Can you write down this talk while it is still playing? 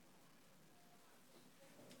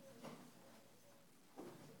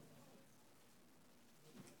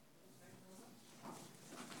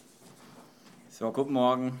So, guten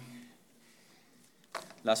Morgen.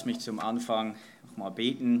 Lass mich zum Anfang nochmal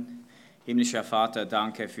beten. Himmlischer Vater,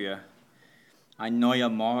 danke für einen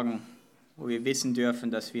neuen Morgen, wo wir wissen dürfen,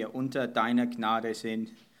 dass wir unter deiner Gnade sind.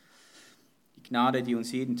 Die Gnade, die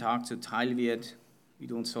uns jeden Tag zuteil wird, wie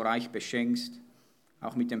du uns so reich beschenkst,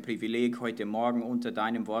 auch mit dem Privileg, heute Morgen unter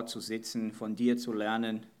deinem Wort zu sitzen, von dir zu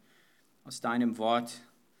lernen, aus deinem Wort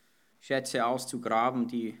Schätze auszugraben,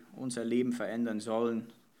 die unser Leben verändern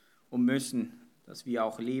sollen und müssen, dass wir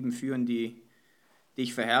auch Leben führen, die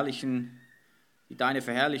dich verherrlichen, die deine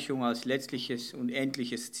Verherrlichung als letztliches und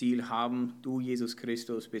endliches Ziel haben. Du, Jesus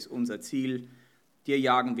Christus, bist unser Ziel. Dir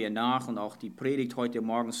jagen wir nach und auch die Predigt heute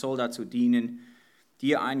Morgen soll dazu dienen,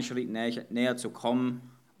 dir einen Schritt näher zu kommen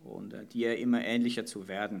und dir immer ähnlicher zu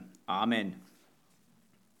werden. Amen.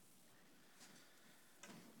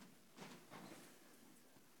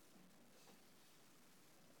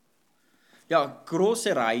 Ja,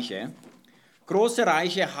 große Reiche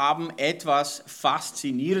haben etwas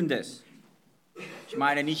Faszinierendes. Ich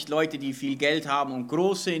meine nicht Leute, die viel Geld haben und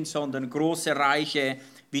groß sind, sondern große Reiche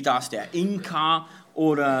wie das der Inka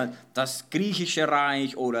oder das griechische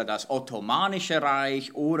Reich oder das ottomanische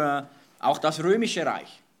Reich oder auch das römische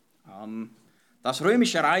Reich. Das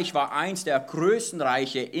römische Reich war eins der größten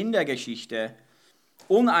Reiche in der Geschichte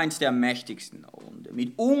und eins der mächtigsten. Und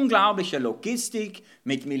mit unglaublicher Logistik,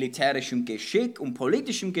 mit militärischem Geschick und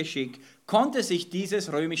politischem Geschick konnte sich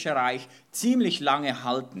dieses römische Reich ziemlich lange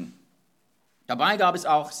halten. Dabei gab es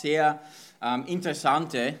auch sehr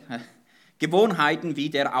interessante Gewohnheiten wie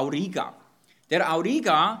der Auriga. Der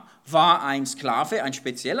Auriga war ein Sklave, ein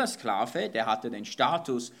spezieller Sklave, der hatte den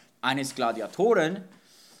Status eines Gladiatoren.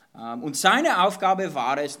 Und seine Aufgabe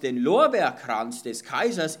war es, den Lorbeerkranz des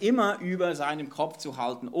Kaisers immer über seinem Kopf zu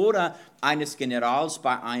halten oder eines Generals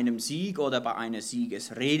bei einem Sieg oder bei einer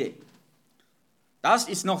Siegesrede. Das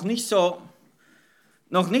ist noch nicht so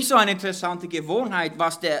eine interessante Gewohnheit.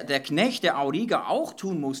 Was der Knecht, der Auriga, auch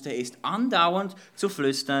tun musste, ist andauernd zu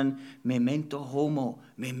flüstern, Memento homo,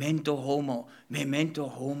 memento homo,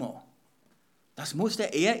 memento homo. Das musste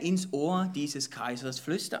er ins Ohr dieses Kaisers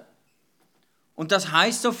flüstern. Und das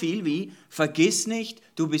heißt so viel wie, vergiss nicht,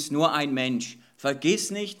 du bist nur ein Mensch. Vergiss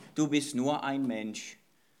nicht, du bist nur ein Mensch.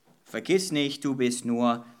 Vergiss nicht, du bist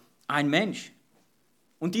nur ein Mensch.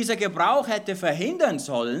 Und dieser Gebrauch hätte verhindern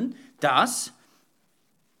sollen, dass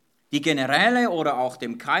die Generäle oder auch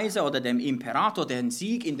dem Kaiser oder dem Imperator den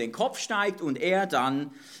Sieg in den Kopf steigt und er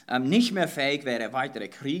dann nicht mehr fähig wäre, weitere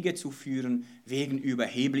Kriege zu führen wegen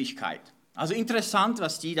Überheblichkeit. Also interessant,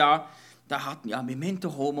 was die da hatten. Ja,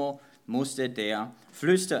 Memento homo, musste der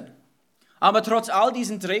flüstern. Aber trotz all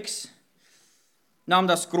diesen Tricks nahm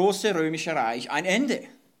das große römische Reich ein Ende.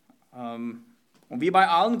 Und wie bei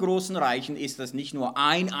allen großen Reichen ist das nicht nur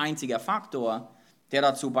ein einziger Faktor, der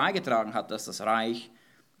dazu beigetragen hat, dass das Reich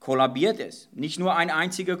kollabiert ist. Nicht nur ein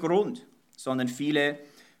einziger Grund, sondern viele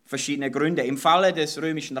verschiedene Gründe. Im Falle des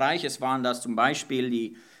römischen Reiches waren das zum Beispiel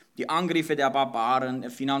die Angriffe der Barbaren,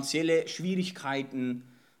 finanzielle Schwierigkeiten,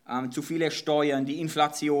 zu viele Steuern, die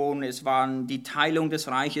Inflation, es waren die Teilung des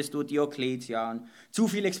Reiches durch Diokletian, zu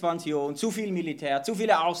viel Expansion, zu viel Militär, zu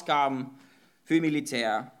viele Ausgaben für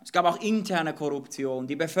Militär. Es gab auch interne Korruption,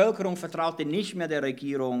 die Bevölkerung vertraute nicht mehr der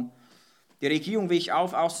Regierung. Die Regierung wich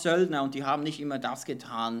auf aus Söldner und die haben nicht immer das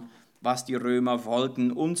getan, was die Römer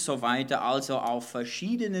wollten und so weiter. Also auf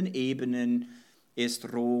verschiedenen Ebenen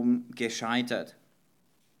ist Rom gescheitert.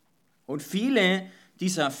 Und viele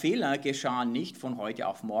dieser Fehler geschahen nicht von heute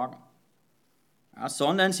auf morgen,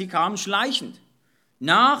 sondern sie kamen schleichend.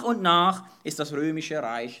 Nach und nach ist das römische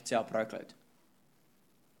Reich zerbröckelt.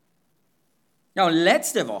 Ja, und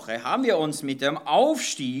letzte Woche haben wir uns mit dem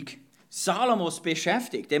Aufstieg Salomos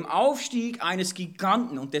beschäftigt, dem Aufstieg eines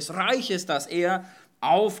Giganten und des Reiches, das er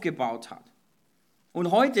aufgebaut hat. Und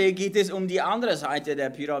heute geht es um die andere Seite der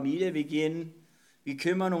Pyramide. Wir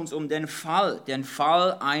kümmern uns um den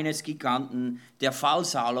Fall eines Giganten, der Fall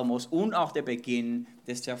Salomos und auch der Beginn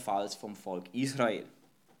des Zerfalls vom Volk Israel.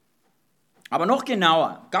 Aber noch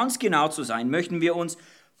genauer, ganz genau zu sein, möchten wir uns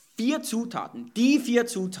die vier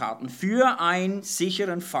Zutaten für einen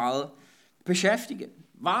sicheren Fall beschäftigen.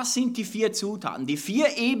 Was sind die 4 Zutaten, die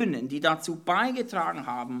 4 Ebenen, die dazu beigetragen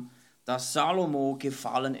haben, dass Salomo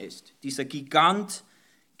gefallen ist, dieser Gigant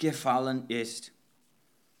gefallen ist?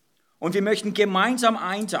 Und wir möchten gemeinsam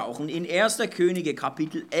eintauchen in 1. Könige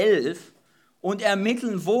Kapitel 11 und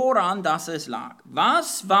ermitteln, woran das es lag.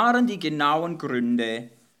 Was waren die genauen Gründe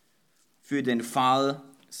für den Fall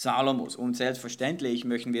Salomos? Und selbstverständlich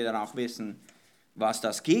möchten wir dann auch wissen, was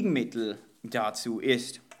das Gegenmittel dazu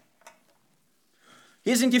ist.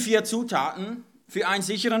 Hier sind die 4 Zutaten für einen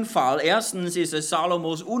sicheren Fall. Erstens ist es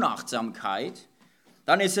Salomos Unachtsamkeit.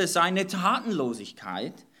 dann ist es seine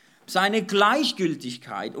Tatenlosigkeit, seine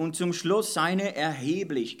Gleichgültigkeit und zum Schluss seine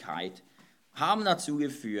Erheblichkeit haben dazu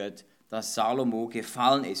geführt, dass Salomo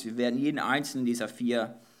gefallen ist. Wir werden jeden einzelnen dieser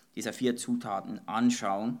vier Zutaten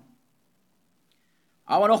anschauen.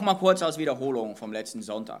 Aber noch mal kurz als Wiederholung vom letzten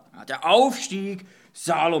Sonntag. Der Aufstieg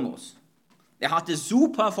Salomos. Er hatte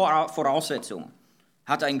super Voraussetzungen.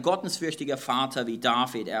 Er hatte einen gottesfürchtigen Vater wie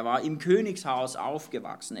David. Er war im Königshaus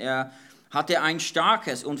aufgewachsen. Er hatte ein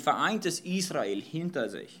starkes und vereintes Israel hinter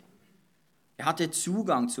sich. Er hatte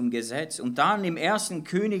Zugang zum Gesetz. Und dann im 1.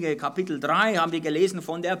 Könige Kapitel 3 haben wir gelesen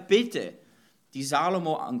von der Bitte, die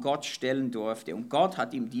Salomo an Gott stellen durfte. Und Gott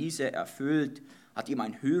hat ihm diese erfüllt, hat ihm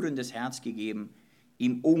ein hörendes Herz gegeben,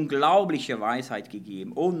 ihm unglaubliche Weisheit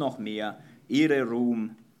gegeben und noch mehr, Ehre,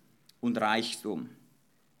 Ruhm und Reichtum.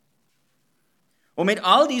 Und mit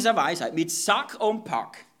all dieser Weisheit, mit Sack und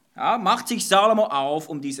Pack, ja, macht sich Salomo auf,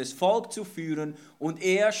 um dieses Volk zu führen, und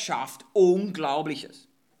er schafft Unglaubliches.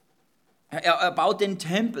 Er baut den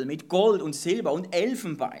Tempel mit Gold und Silber und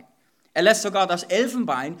Elfenbein. Er lässt sogar das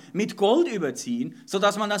Elfenbein mit Gold überziehen,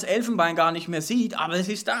 sodass man das Elfenbein gar nicht mehr sieht, aber es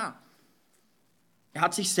ist da. Er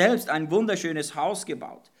hat sich selbst ein wunderschönes Haus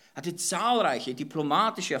gebaut, hatte zahlreiche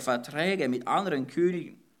diplomatische Verträge mit anderen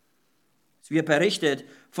Königen. Es wird berichtet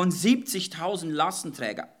von 70.000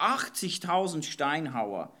 Lastenträgern, 80.000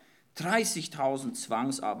 Steinhauer, 30.000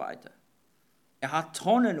 Zwangsarbeiter. Er hat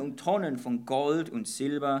Tonnen und Tonnen von Gold und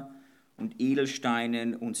Silber und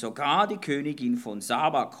Edelsteinen, und sogar die Königin von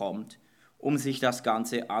Saba kommt, um sich das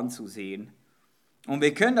Ganze anzusehen. Und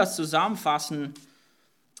wir können das zusammenfassen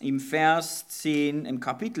im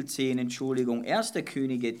Kapitel 10, 1.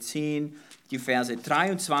 Könige 10, die Verse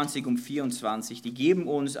 23 und 24, die geben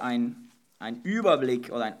uns einen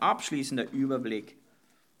Überblick oder ein abschließender Überblick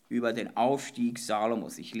über den Aufstieg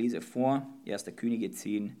Salomos. Ich lese vor, 1. Könige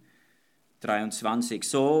 10, 23.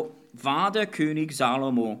 So war der König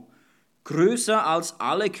Salomo größer als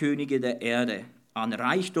alle Könige der Erde an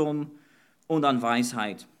Reichtum und an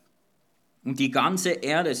Weisheit. Und die ganze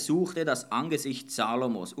Erde suchte das Angesicht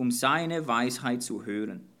Salomos, um seine Weisheit zu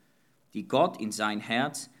hören, die Gott in sein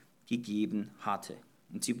Herz gegeben hatte.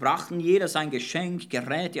 Und sie brachten jeder sein Geschenk,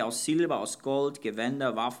 Geräte aus Silber, aus Gold,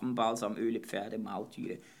 Gewänder, Waffen, Balsamöle, Pferde,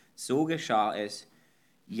 Maultiere. So geschah es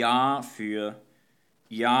Jahr für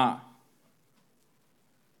Jahr.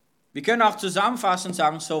 Wir können auch zusammenfassen und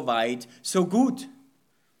sagen, so weit, so gut.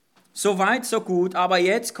 So weit, so gut, aber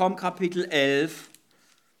jetzt kommt Kapitel 11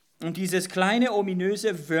 und dieses kleine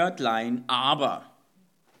ominöse Wörtlein, aber.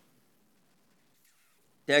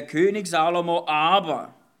 Der König Salomo,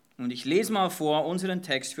 aber. Und ich lese mal vor unseren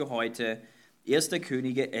Text für heute, 1.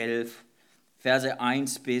 Könige 11, Verse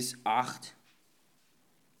 1 bis 8.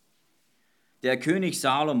 Der König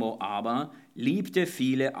Salomo aber liebte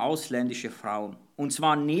viele ausländische Frauen, und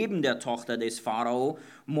zwar neben der Tochter des Pharao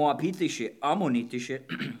moabitische, ammonitische,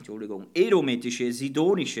 edomitische,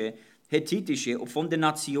 sidonische, hethitische, von den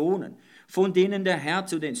Nationen, von denen der Herr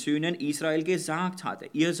zu den Söhnen Israel gesagt hatte,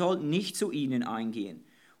 ihr sollt nicht zu ihnen eingehen,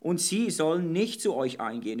 und sie sollen nicht zu euch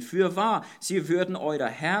eingehen. Fürwahr, sie würden euer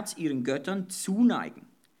Herz ihren Göttern zuneigen.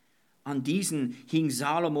 An diesen hing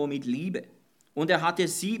Salomo mit Liebe. Und er hatte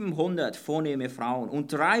 700 vornehme Frauen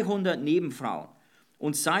und 300 Nebenfrauen.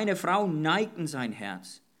 Und seine Frauen neigten sein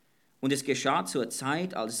Herz. Und es geschah zur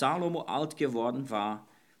Zeit, als Salomo alt geworden war,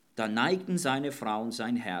 da neigten seine Frauen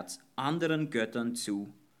sein Herz anderen Göttern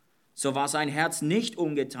zu. So war sein Herz nicht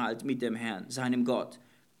ungeteilt mit dem Herrn, seinem Gott,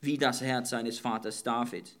 wie das Herz seines Vaters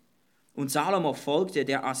David. Und Salomo folgte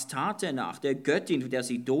der Astarte nach, der Göttin der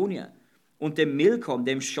Sidonier, und dem Milkom,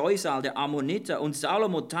 dem Scheusal der Ammoniter. Und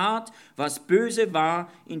Salomo tat, was böse war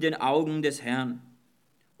in den Augen des Herrn.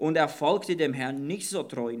 Und er folgte dem Herrn nicht so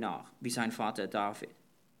treu nach, wie sein Vater David.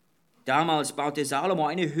 Damals baute Salomo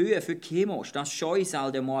eine Höhe für Chemosh, das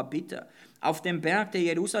Scheusal der Moabiter, auf dem Berg, der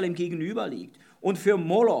Jerusalem gegenüber liegt, und für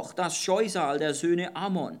Moloch, das Scheusal der Söhne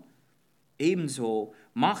Ammon. Ebenso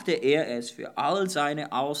machte er es für all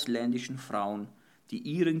seine ausländischen Frauen, die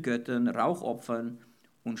ihren Göttern Rauchopfern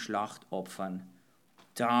und Schlachtopfern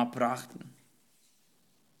darbrachten.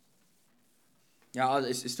 Ja, also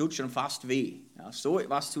es tut schon fast weh, ja, so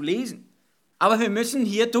etwas zu lesen. Aber wir müssen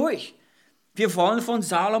hier durch. Wir wollen von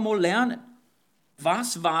Salomo lernen.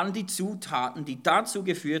 Was waren die Zutaten, die dazu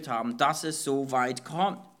geführt haben, dass es so weit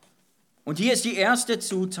kommt? Und hier ist die erste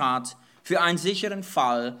Zutat für einen sicheren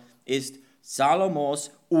Fall, ist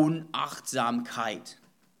Salomos Unachtsamkeit.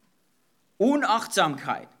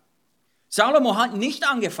 Unachtsamkeit. Salomo hat nicht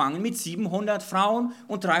angefangen mit 700 Frauen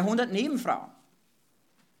und 300 Nebenfrauen.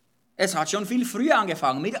 Es hat schon viel früher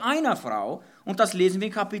angefangen mit einer Frau, und das lesen wir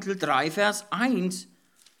in Kapitel 3, Vers 1.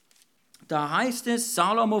 da heißt es,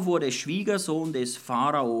 Salomo wurde Schwiegersohn des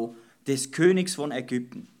Pharao, des Königs von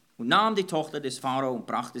Ägypten, und nahm die Tochter des Pharao und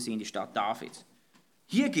brachte sie in die Stadt Davids.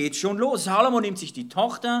 Hier geht schon los. Salomo nimmt sich die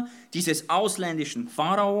Tochter dieses ausländischen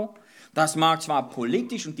Pharao. Das mag zwar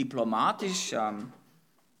politisch und diplomatisch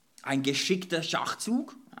ein geschickter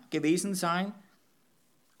Schachzug gewesen sein,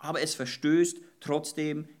 aber es verstößt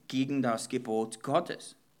trotzdem gegen das Gebot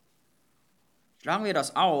Gottes. Schlagen wir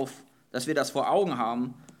das auf, dass wir das vor Augen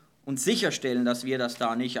haben und sicherstellen, dass wir das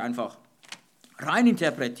da nicht einfach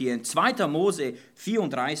reininterpretieren. 2. Mose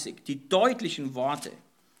 34, die deutlichen Worte,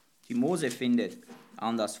 die Mose findet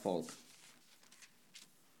an das Volk.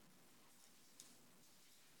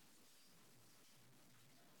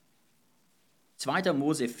 2.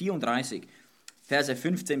 Mose 34, Verse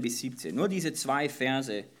 15 bis 17. Nur diese 2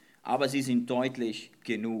 Verse, aber sie sind deutlich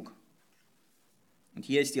genug. Und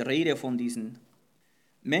hier ist die Rede von diesen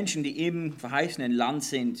Menschen, die im verheißenen Land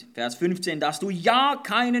sind. Vers 15, dass du ja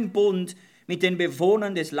keinen Bund mit den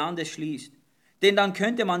Bewohnern des Landes schließt. Denn dann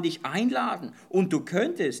könnte man dich einladen und du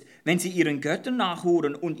könntest, wenn sie ihren Göttern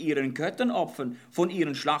nachhuren und ihren Göttern opfern, von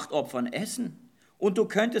ihren Schlachtopfern essen. Und du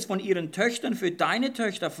könntest von ihren Töchtern für deine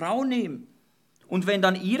Töchter Frauen nehmen. Und wenn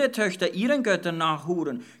dann ihre Töchter ihren Göttern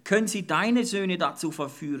nachhuren, können sie deine Söhne dazu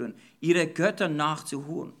verführen, ihre Götter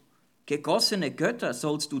nachzuhuren. Gegossene Götter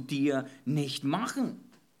sollst du dir nicht machen.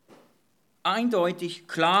 Eindeutig,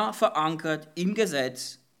 klar verankert im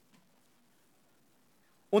Gesetz.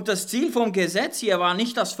 Und das Ziel vom Gesetz hier war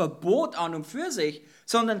nicht das Verbot an und für sich,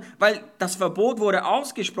 sondern weil das Verbot wurde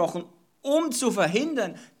ausgesprochen, um zu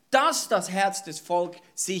verhindern, dass das Herz des Volkes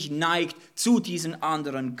sich neigt zu diesen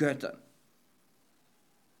anderen Göttern.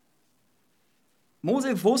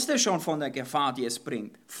 Mose wusste schon von der Gefahr, die es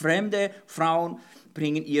bringt. Fremde Frauen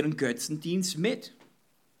bringen ihren Götzendienst mit.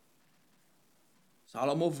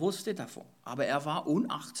 Salomo wusste davon, aber er war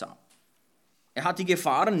unachtsam. Er hat die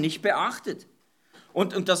Gefahren nicht beachtet.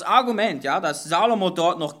 Und das Argument, ja, dass Salomo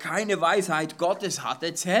dort noch keine Weisheit Gottes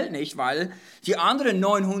hatte, zählt nicht, weil die anderen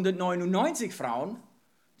 999 Frauen,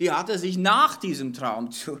 die hat er sich nach diesem Traum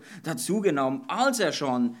dazu genommen, als er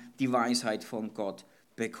schon die Weisheit von Gott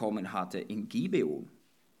bekommen hatte in Gibeon.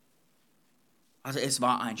 Also es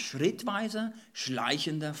war ein schrittweiser,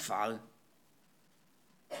 schleichender Fall.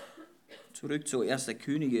 Zurück zu 1.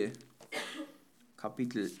 Könige,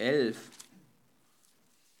 Kapitel 11.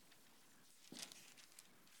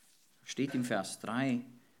 Steht im Vers 3.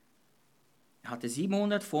 Er hatte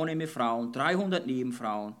 700 vornehme Frauen, 300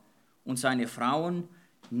 Nebenfrauen und seine Frauen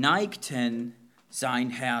neigten sein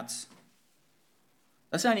Herz.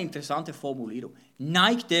 Das ist eine interessante Formulierung.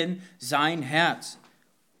 Neigten sein Herz.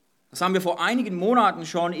 Das haben wir vor einigen Monaten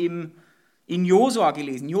schon in Josua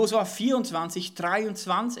gelesen. Josua 24,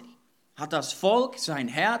 23 hat das Volk sein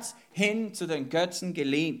Herz hin zu den Götzen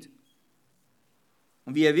gelehnt.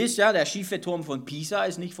 Und wie ihr wisst, ja, der schiefe Turm von Pisa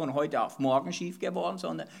ist nicht von heute auf morgen schief geworden,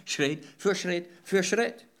 sondern Schritt für Schritt für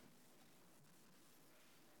Schritt.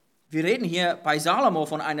 Wir reden hier bei Salomo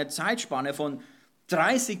von einer Zeitspanne von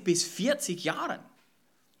 30 bis 40 Jahren.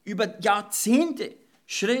 Über Jahrzehnte,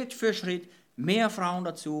 Schritt für Schritt, mehr Frauen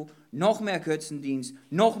dazu, noch mehr Götzendienst,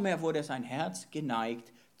 noch mehr wurde sein Herz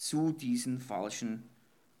geneigt zu diesen falschen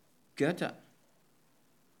Göttern.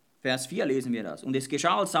 Vers 4 lesen wir das. Und es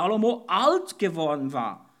geschah, als Salomo alt geworden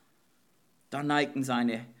war, da neigten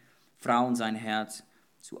seine Frauen sein Herz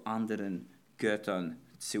zu anderen Göttern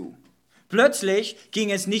zu. Plötzlich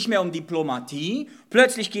ging es nicht mehr um Diplomatie,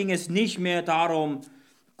 plötzlich ging es nicht mehr darum,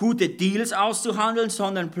 gute Deals auszuhandeln,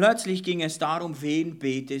 sondern plötzlich ging es darum, wen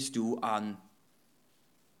betest du an?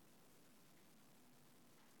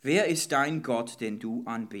 Wer ist dein Gott, den du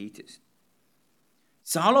anbetest?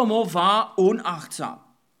 Salomo war unachtsam.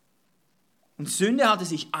 Und Sünde hatte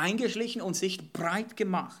sich eingeschlichen und sich breit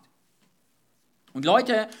gemacht. Und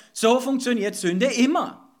Leute, so funktioniert Sünde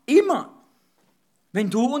immer, immer. Wenn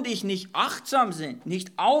du und ich nicht achtsam sind,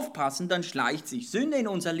 nicht aufpassen, dann schleicht sich Sünde in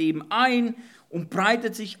unser Leben ein und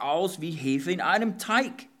breitet sich aus wie Hefe in einem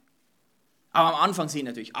Teig. Aber am Anfang sieht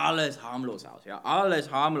natürlich alles harmlos aus, ja,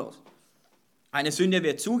 alles harmlos. Eine Sünde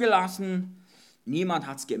wird zugelassen, niemand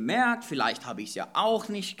hat es gemerkt, vielleicht habe ich es ja auch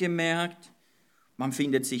nicht gemerkt. Man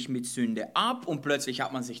findet sich mit Sünde ab und plötzlich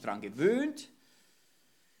hat man sich daran gewöhnt.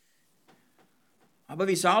 Aber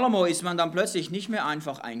wie Salomo ist man dann plötzlich nicht mehr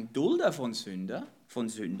einfach ein Dulder von Sünde,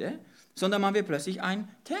 sondern man wird plötzlich ein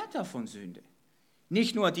Täter von Sünde.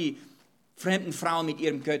 Nicht nur die fremden Frauen mit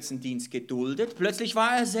ihrem Götzendienst geduldet, plötzlich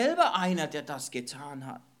war er selber einer, der das getan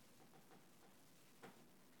hat.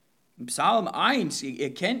 Im Psalm 1,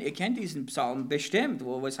 ihr kennt diesen Psalm bestimmt,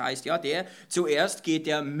 wo es heißt, ja, der zuerst geht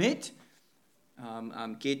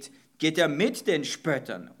geht er mit den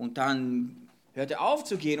Spöttern und dann hört er auf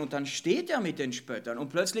zu gehen und dann steht er mit den Spöttern und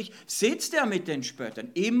plötzlich sitzt er mit den Spöttern.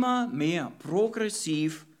 Immer mehr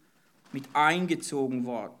progressiv mit eingezogen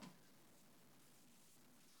worden.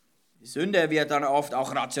 Die Sünde wird dann oft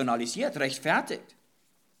auch rationalisiert, rechtfertigt.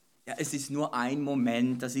 Ja, es ist nur ein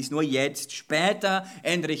Moment, das ist nur jetzt, später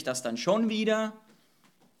ändere ich das dann schon wieder.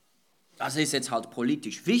 Das ist jetzt halt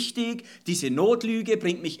politisch wichtig. Diese Notlüge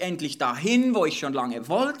bringt mich endlich dahin, wo ich schon lange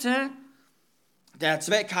wollte. Der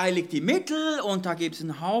Zweck heiligt die Mittel und da gibt es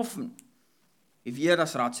einen Haufen, wie wir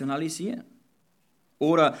das rationalisieren.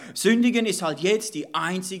 Oder sündigen ist halt jetzt die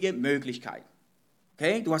einzige Möglichkeit.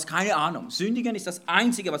 Okay, du hast keine Ahnung. Sündigen ist das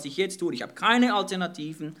Einzige, was ich jetzt tue. Ich habe keine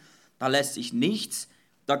Alternativen. Da lässt sich nichts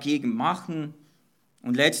dagegen machen.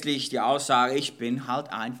 Und letztlich die Aussage, ich bin halt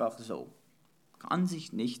einfach so. Kann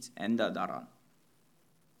sich nichts ändern daran.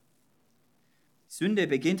 Sünde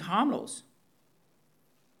beginnt harmlos,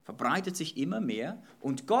 verbreitet sich immer mehr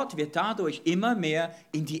und Gott wird dadurch immer mehr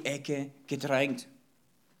in die Ecke gedrängt.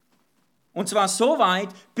 Und zwar so weit,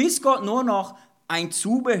 bis Gott nur noch ein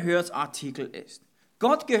Zubehörsartikel ist.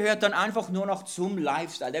 Gott gehört dann einfach nur noch zum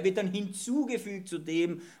Lifestyle. Der wird dann hinzugefügt zu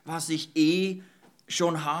dem, was ich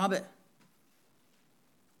schon habe.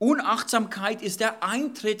 Unachtsamkeit ist der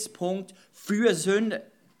Eintrittspunkt für Sünde.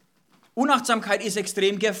 Unachtsamkeit ist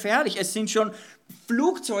extrem gefährlich. Es sind schon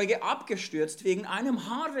Flugzeuge abgestürzt wegen einem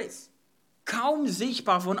Haarriss. Kaum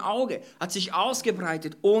sichtbar von Auge, hat sich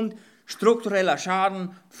ausgebreitet und struktureller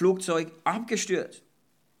Schaden, Flugzeug abgestürzt.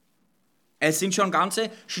 Es sind schon ganze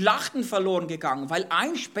Schlachten verloren gegangen, weil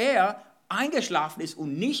ein Späher eingeschlafen ist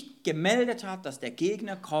und nicht gemeldet hat, dass der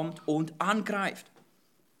Gegner kommt und angreift.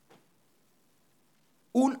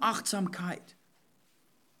 Unachtsamkeit.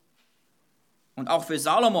 Und auch für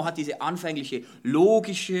Salomo hat diese anfängliche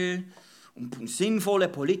logische und sinnvolle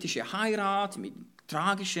politische Heirat mit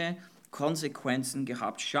tragischen Konsequenzen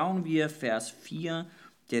gehabt. Schauen wir Vers 4,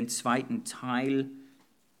 den zweiten Teil.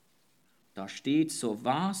 Da steht, so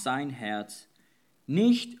war sein Herz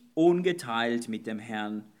nicht ungeteilt mit dem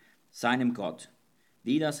Herrn, seinem Gott,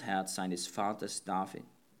 wie das Herz seines Vaters David.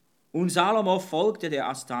 Und Salomo folgte der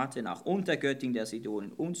Astarte nach und der Göttin der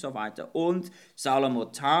Sidonen und so weiter. Und Salomo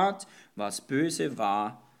tat, was böse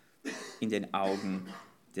war in den Augen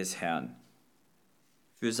des Herrn.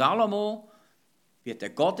 Für Salomo wird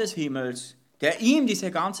der Gott des Himmels, der ihm diese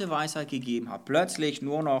ganze Weisheit gegeben hat, plötzlich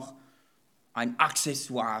nur noch ein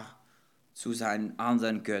Accessoire zu seinen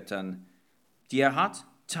anderen Göttern, die er hat,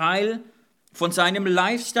 Teil von seinem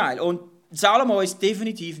Lifestyle. Und Salomo ist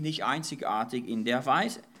definitiv nicht einzigartig in der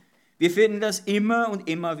Weise. Wir finden das immer und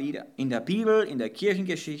immer wieder in der Bibel, in der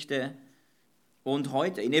Kirchengeschichte und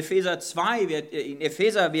heute. In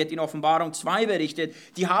Epheser wird in Offenbarung 2 berichtet,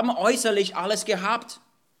 die haben äußerlich alles gehabt,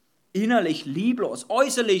 innerlich lieblos.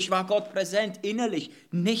 Äußerlich war Gott präsent, innerlich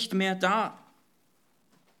nicht mehr da.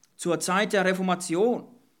 Zur Zeit der Reformation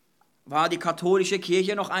war die katholische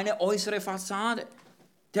Kirche noch eine äußere Fassade.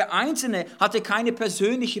 Der Einzelne hatte keine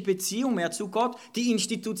persönliche Beziehung mehr zu Gott. Die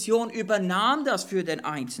Institution übernahm das für den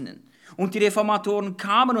Einzelnen. Und die Reformatoren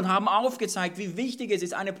kamen und haben aufgezeigt, wie wichtig es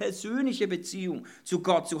ist, eine persönliche Beziehung zu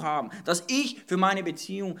Gott zu haben. Dass ich für meine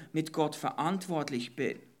Beziehung mit Gott verantwortlich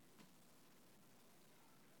bin.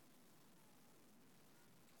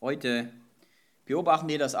 Heute beobachten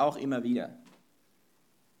wir das auch immer wieder.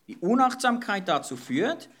 Die Unachtsamkeit dazu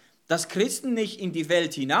führt, dass Christen nicht in die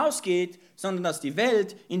Welt hinausgeht, sondern dass die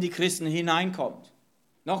Welt in die Christen hineinkommt.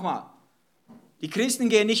 Nochmal, die Christen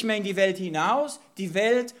gehen nicht mehr in die Welt hinaus, die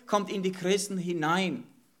Welt kommt in die Christen hinein.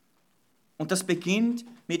 Und das beginnt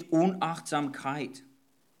mit Unachtsamkeit.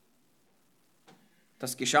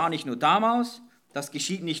 Das geschah nicht nur damals, das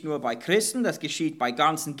geschieht nicht nur bei Christen, das geschieht bei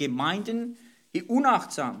ganzen Gemeinden, die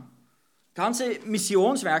unachtsam. Ganze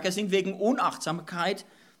Missionswerke sind wegen Unachtsamkeit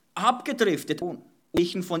abgedriftet.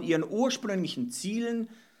 Von ihren ursprünglichen Zielen,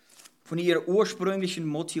 von ihrer ursprünglichen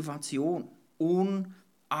Motivation.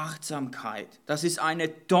 Unachtsamkeit. Das ist eine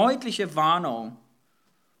deutliche Warnung,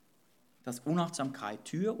 dass Unachtsamkeit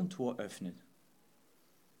Tür und Tor öffnet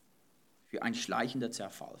für einen schleichenden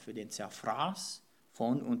Zerfall, für den Zerfraß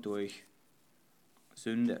von und durch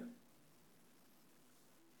Sünde.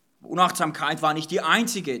 Unachtsamkeit war nicht die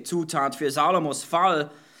einzige Zutat für Salomos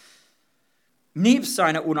Fall. Nebst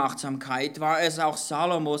seiner Unachtsamkeit war es auch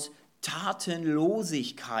Salomos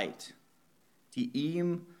Tatenlosigkeit, die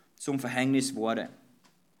ihm zum Verhängnis wurde.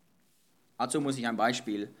 Also muss ich ein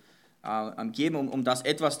Beispiel geben, um das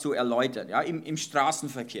etwas zu erläutern. Ja, im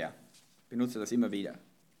Straßenverkehr, ich benutze das immer wieder,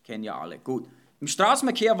 kennen ja alle, gut. Im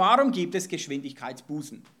Straßenverkehr, warum gibt es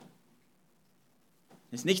Geschwindigkeitsbußen?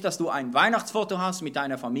 Es ist nicht, dass du ein Weihnachtsfoto hast mit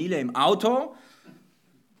deiner Familie im Auto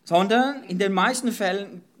sondern in den meisten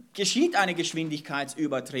Fällen geschieht eine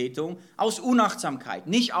Geschwindigkeitsübertretung aus Unachtsamkeit,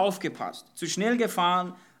 nicht aufgepasst, zu schnell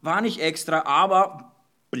gefahren, war nicht extra, aber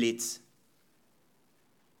Blitz.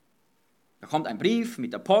 Da kommt ein Brief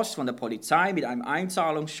mit der Post von der Polizei, mit einem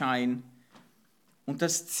Einzahlungsschein. Und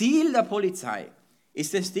das Ziel der Polizei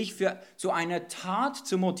ist es, dich zu einer Tat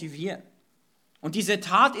zu motivieren. Und diese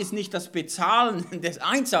Tat ist nicht das Bezahlen des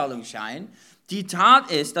Einzahlungsscheins. Die Tat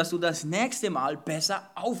ist, dass du das nächste Mal besser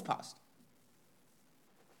aufpasst.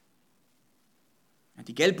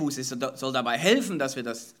 Die Geldbuße soll dabei helfen, dass wir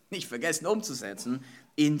das nicht vergessen umzusetzen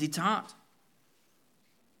in die Tat.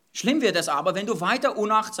 Schlimm wird es aber, wenn du weiter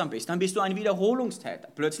unachtsam bist, dann bist du ein Wiederholungstäter.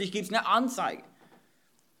 Plötzlich gibt es eine Anzeige.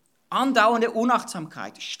 Andauernde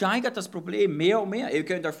Unachtsamkeit steigert das Problem mehr und mehr. Ihr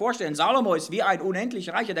könnt euch vorstellen, Salomo ist wie ein unendlich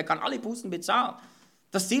Reicher, der kann alle Bußen bezahlen.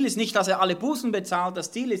 Das Ziel ist nicht, dass er alle Bußen bezahlt,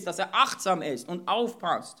 das Ziel ist, dass er achtsam ist und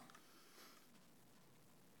aufpasst.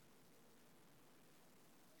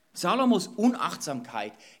 Salomos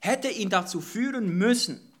Unachtsamkeit hätte ihn dazu führen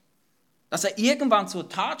müssen, dass er irgendwann zur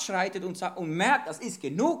Tat schreitet und merkt, das ist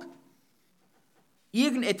genug.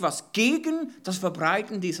 Irgendetwas gegen das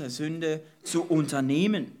Verbreiten dieser Sünde zu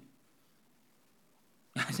unternehmen.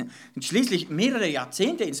 Und schließlich mehrere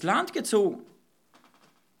Jahrzehnte ins Land gezogen.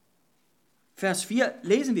 Vers 4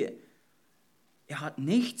 lesen wir, er hat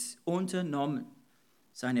nichts unternommen.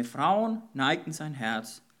 Seine Frauen neigten sein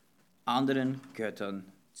Herz anderen Göttern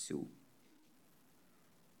zu.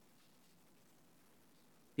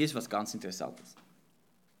 Hier ist was ganz Interessantes.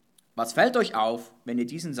 Was fällt euch auf, wenn ihr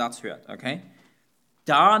diesen Satz hört? Okay?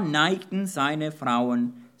 Da neigten seine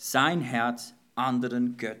Frauen sein Herz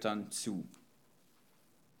anderen Göttern zu.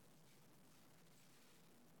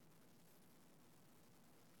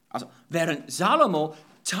 Also, während Salomo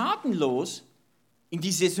tatenlos in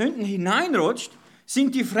diese Sünden hineinrutscht,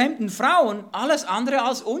 sind die fremden Frauen alles andere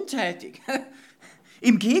als untätig.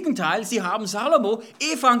 Im Gegenteil, sie haben Salomo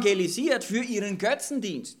evangelisiert für ihren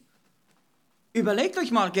Götzendienst. Überlegt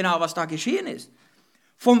euch mal genau, was da geschehen ist.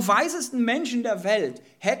 Vom weisesten Menschen der Welt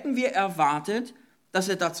hätten wir erwartet, dass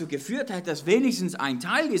er dazu geführt hätte, dass wenigstens ein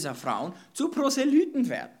Teil dieser Frauen zu Proselyten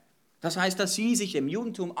werden. Das heißt, dass sie sich dem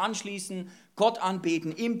Judentum anschließen, Gott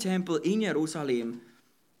anbeten im Tempel in Jerusalem.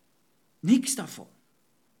 Nichts davon.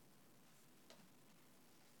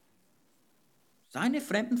 Seine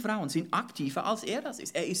fremden Frauen sind aktiver, als er das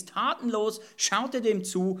ist. Er ist tatenlos, schaut er dem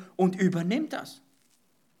zu und übernimmt das.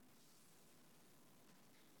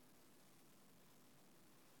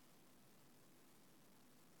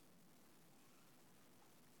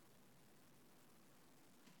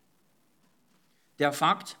 Der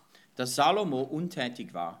Fakt, dass Salomo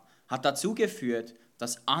untätig war, hat dazu geführt,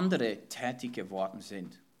 dass andere tätig geworden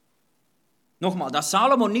sind. Nochmal, dass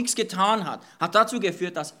Salomo nichts getan hat, hat dazu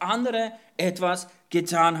geführt, dass andere etwas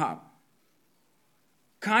getan haben.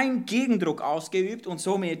 Kein Gegendruck ausgeübt und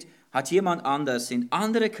somit hat jemand anders, sind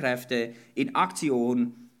andere Kräfte in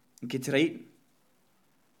Aktion getreten.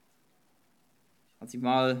 Als ich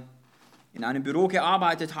mal in einem Büro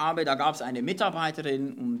gearbeitet habe, da gab es eine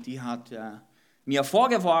Mitarbeiterin und die hat mir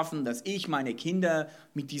vorgeworfen, dass ich meine Kinder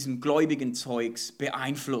mit diesem gläubigen Zeugs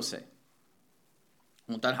beeinflusse.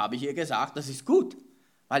 Und dann habe ich ihr gesagt, das ist gut,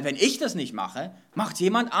 weil wenn ich das nicht mache, macht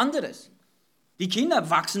jemand anderes. Die Kinder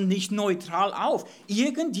wachsen nicht neutral auf.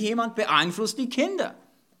 Irgendjemand beeinflusst die Kinder.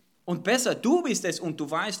 Und besser, du bist es und du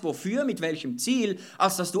weißt wofür, mit welchem Ziel,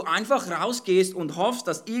 als dass du einfach rausgehst und hoffst,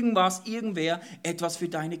 dass irgendwer etwas für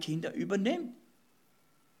deine Kinder übernimmt.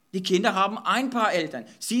 Die Kinder haben ein paar Eltern.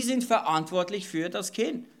 Sie sind verantwortlich für das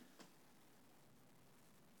Kind.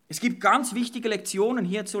 Es gibt ganz wichtige Lektionen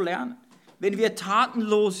hier zu lernen. Wenn wir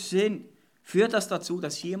tatenlos sind, führt das dazu,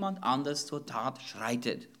 dass jemand anders zur Tat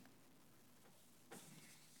schreitet.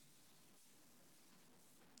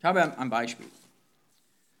 Ich habe ein Beispiel,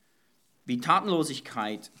 wie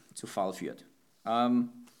Tatenlosigkeit zu Fall führt.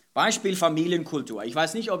 Beispiel Familienkultur. Ich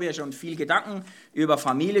weiß nicht, ob ihr schon viel Gedanken über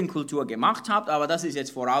Familienkultur gemacht habt, aber das ist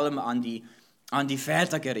jetzt vor allem an die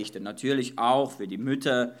Väter gerichtet, natürlich auch für die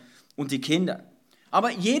Mütter und die Kinder. Aber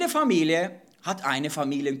jede Familie hat eine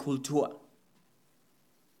Familienkultur.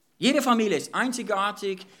 Jede Familie ist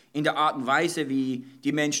einzigartig in der Art und Weise, wie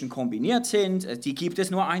die Menschen kombiniert sind. Die gibt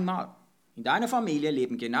es nur einmal. In deiner Familie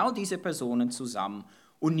leben genau diese Personen zusammen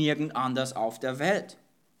und nirgend anders auf der Welt.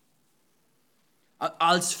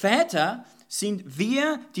 Als Väter sind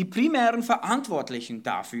wir die primären Verantwortlichen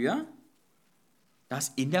dafür, dass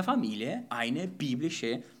in der Familie eine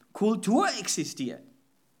biblische Kultur existiert.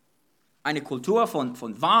 Eine Kultur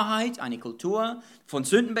von Wahrheit, eine Kultur von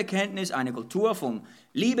Sündenbekenntnis, eine Kultur von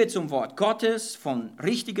Liebe zum Wort Gottes, von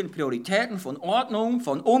richtigen Prioritäten, von Ordnung,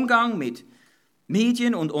 von Umgang mit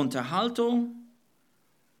Medien und Unterhaltung.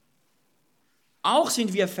 Auch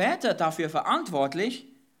sind wir Väter dafür verantwortlich,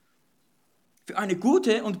 für eine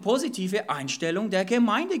gute und positive Einstellung der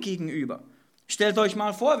Gemeinde gegenüber. Stellt euch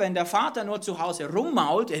mal vor, wenn der Vater nur zu Hause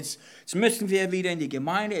rummault, jetzt müssen wir wieder in die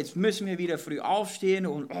Gemeinde, jetzt müssen wir wieder früh aufstehen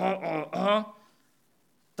und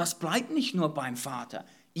Das bleibt nicht nur beim Vater.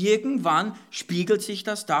 Irgendwann spiegelt sich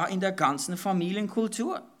das da in der ganzen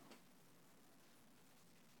Familienkultur.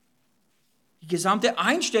 Die gesamte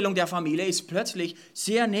Einstellung der Familie ist plötzlich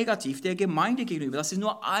sehr negativ der Gemeinde gegenüber. Das ist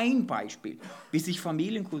nur ein Beispiel, wie sich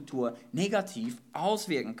Familienkultur negativ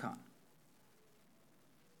auswirken kann.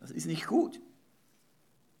 Das ist nicht gut.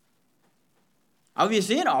 Aber wir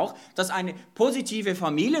sehen auch, dass eine positive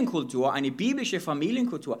Familienkultur, eine biblische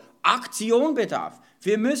Familienkultur, Aktion bedarf.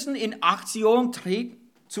 Wir müssen in Aktion treten,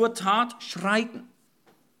 zur Tat schreiten.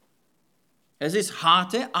 Es ist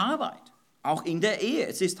harte Arbeit. Auch in der Ehe,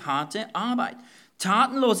 es ist harte Arbeit.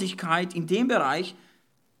 Tatenlosigkeit in dem Bereich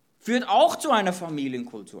führt auch zu einer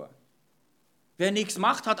Familienkultur. Wer nichts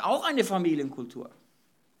macht, hat auch eine Familienkultur.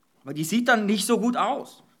 Aber die sieht dann nicht so gut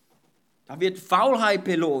aus. Da wird Faulheit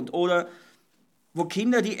belohnt oder wo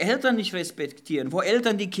Kinder die Eltern nicht respektieren, wo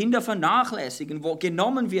Eltern die Kinder vernachlässigen, wo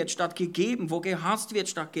genommen wird statt gegeben, wo gehasst wird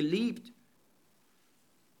statt geliebt.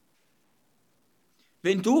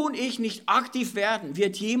 Wenn du und ich nicht aktiv werden,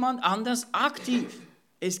 wird jemand anders aktiv.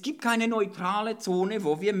 Es gibt keine neutrale Zone,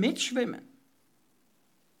 wo wir mitschwimmen.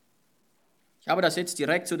 Ich habe das jetzt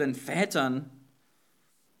direkt zu den Vätern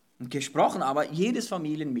gesprochen, aber jedes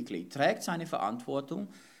Familienmitglied trägt seine Verantwortung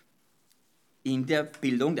in der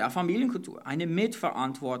Bildung der Familienkultur. Eine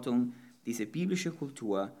Mitverantwortung, diese biblische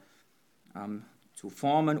Kultur zu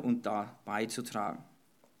formen und da beizutragen.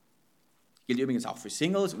 Gilt übrigens auch für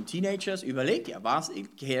Singles und Teenagers. Überlegt ihr, was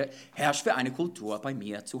herrscht für eine Kultur bei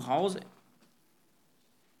mir zu Hause?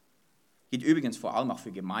 Gilt übrigens vor allem auch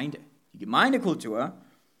für Gemeinde. Die Gemeindekultur,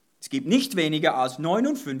 es gibt nicht weniger als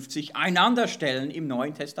 59 Einanderstellen im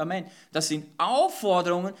Neuen Testament. Das sind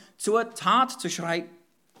Aufforderungen, zur Tat zu schreiten.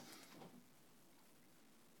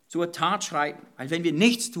 Zur Tat schreiten. Weil wenn wir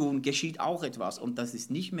nichts tun, geschieht auch etwas und das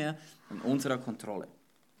ist nicht mehr in unserer Kontrolle.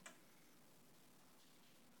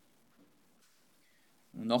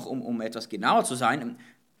 Und noch um etwas genauer zu sein,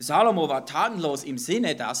 Salomo war tatenlos im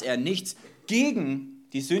Sinne, dass er nichts gegen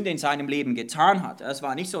die Sünde in seinem Leben getan hat. Es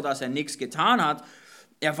war nicht so, dass er nichts getan hat.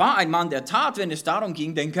 Er war ein Mann der Tat, wenn es darum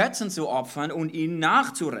ging, den Götzen zu opfern und ihnen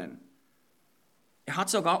nachzurennen. Er hat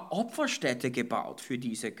sogar Opferstätte gebaut für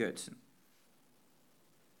diese Götzen.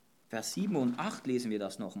 Vers 7 und 8 lesen wir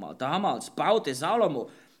das nochmal. Damals baute Salomo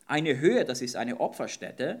eine Höhe, das ist eine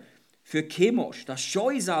Opferstätte, für Chemosh, das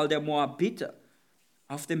Scheusal der Moabiter,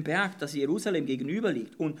 auf dem Berg, das Jerusalem gegenüber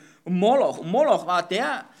liegt. Und Moloch. Und Moloch war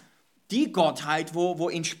die Gottheit, wo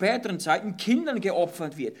in späteren Zeiten Kindern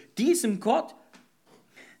geopfert wird. Diesem Gott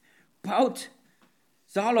baut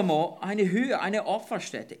Salomo eine Höhe, eine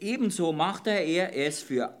Opferstätte. Ebenso machte er es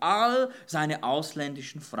für all seine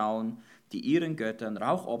ausländischen Frauen, die ihren Göttern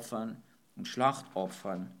Rauchopfern und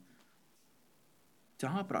Schlachtopfern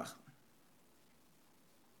darbrachten.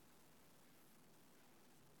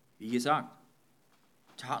 Wie gesagt,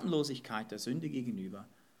 Tatenlosigkeit der Sünde gegenüber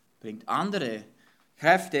bringt andere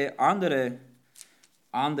Kräfte, andere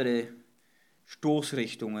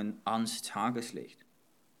Stoßrichtungen ans Tageslicht.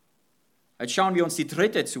 Jetzt schauen wir uns die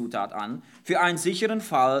dritte Zutat an für einen sicheren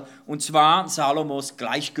Fall, und zwar Salomos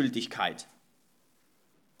Gleichgültigkeit.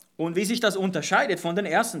 Und wie sich das unterscheidet von den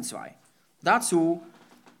ersten zwei. Dazu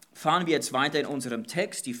fahren wir jetzt weiter in unserem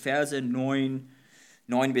Text, die Verse 9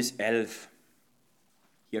 bis 11.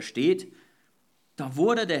 Hier steht: Da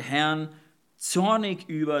wurde der Herr zornig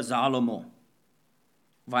über Salomo,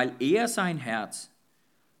 weil er sein Herz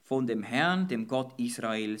von dem Herrn, dem Gott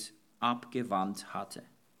Israels, abgewandt hatte,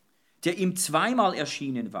 der ihm zweimal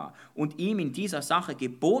erschienen war und ihm in dieser Sache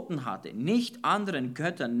geboten hatte, nicht anderen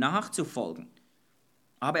Göttern nachzufolgen.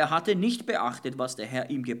 Aber er hatte nicht beachtet, was der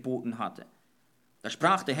Herr ihm geboten hatte. Da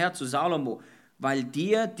sprach der Herr zu Salomo: Weil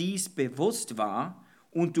dir dies bewusst war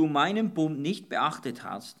und du meinen Bund nicht beachtet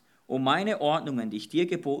hast, und meine Ordnungen, die ich dir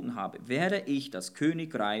geboten habe, werde ich das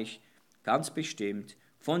Königreich ganz bestimmt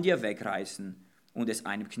von dir wegreißen und es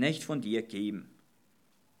einem Knecht von dir geben.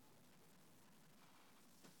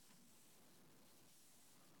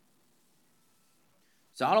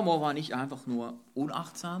 Salomo war nicht einfach nur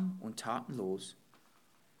unachtsam und tatenlos.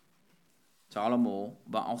 Salomo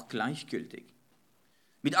war auch gleichgültig.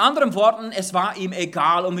 Mit anderen Worten, es war ihm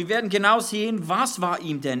egal, und wir werden genau sehen, was war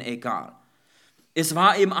ihm denn egal. Es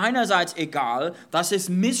war ihm einerseits egal, dass es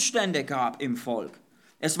Missstände gab im Volk,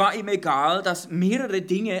 Es war ihm egal, dass mehrere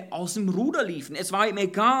Dinge aus dem Ruder liefen. Es war ihm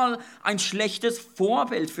egal, ein schlechtes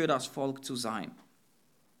Vorbild für das Volk zu sein.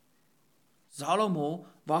 Salomo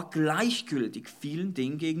war gleichgültig vielen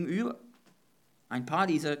Dingen gegenüber. Ein paar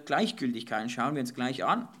dieser Gleichgültigkeiten schauen wir uns gleich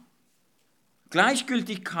an.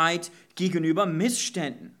 Gleichgültigkeit gegenüber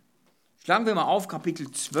Missständen. Schlagen wir mal auf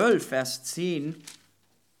Kapitel 12, Vers 10.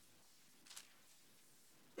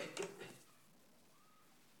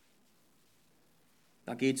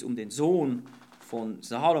 Da geht es um den Sohn von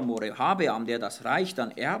Salomo, Rehabeam, der das Reich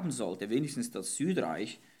dann erben sollte, wenigstens das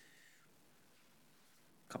Südreich.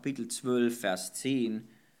 Kapitel 12, Vers 10.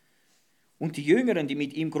 Und die Jüngeren, die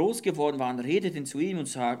mit ihm groß geworden waren, redeten zu ihm und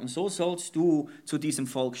sagten, so sollst du zu diesem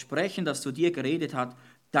Volk sprechen, das zu dir geredet hat.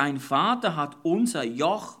 Dein Vater hat unser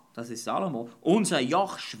Joch, das ist Salomo, unser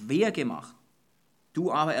Joch schwer gemacht.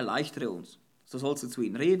 Du aber erleichtere uns. So sollst du zu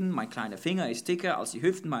ihnen reden, mein kleiner Finger ist dicker als die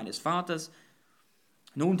Hüften meines Vaters.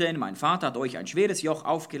 Nun denn, mein Vater hat euch ein schweres Joch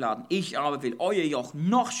aufgeladen, ich aber will euer Joch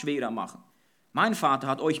noch schwerer machen. Mein Vater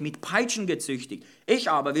hat euch mit Peitschen gezüchtigt, ich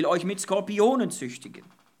aber will euch mit Skorpionen züchtigen.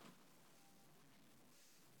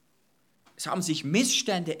 Es haben sich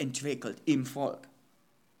Missstände entwickelt im Volk.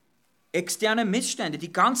 Externe Missstände,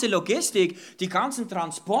 die ganze Logistik, die ganzen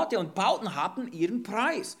Transporte und Bauten hatten ihren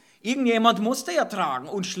Preis. Irgendjemand musste ja tragen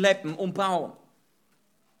und schleppen und bauen.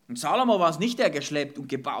 Und Salomo war es nicht, der geschleppt und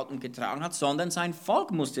gebaut und getragen hat, sondern sein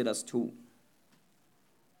Volk musste das tun.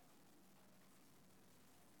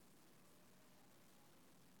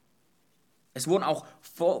 Es wurden auch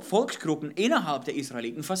Volksgruppen innerhalb der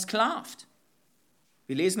Israeliten versklavt.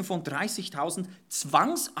 Wir lesen von 30.000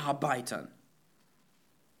 Zwangsarbeitern.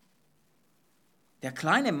 Der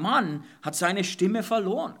kleine Mann hat seine Stimme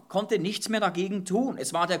verloren, konnte nichts mehr dagegen tun.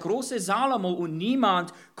 Es war der große Salomo und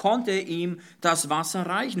niemand konnte ihm das Wasser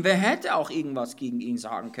reichen. Wer hätte auch irgendwas gegen ihn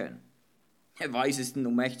sagen können? Der weisesten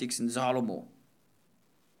und mächtigsten Salomo.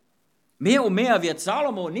 Mehr und mehr wird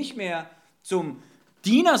Salomo nicht mehr zum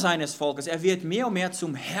Diener seines Volkes, er wird mehr und mehr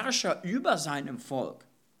zum Herrscher über seinem Volk.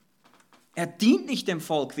 Er dient nicht dem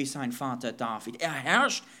Volk wie sein Vater David. Er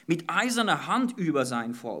herrscht mit eiserner Hand über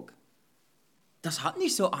sein Volk. Das hat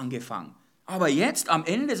nicht so angefangen. Aber jetzt, am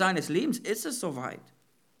Ende seines Lebens, ist es soweit.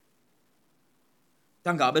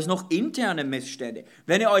 Dann gab es noch interne Missstände.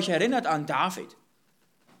 Wenn ihr euch erinnert an David.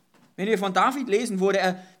 Wenn ihr von David lesen, wurde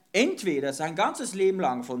er entweder sein ganzes Leben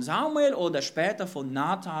lang von Samuel oder später von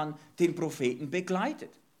Nathan, den Propheten,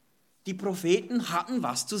 begleitet. Die Propheten hatten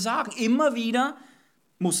was zu sagen. Immer wieder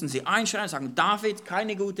mussten sie einschreien, sagen, David,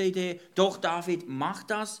 keine gute Idee, doch David, mach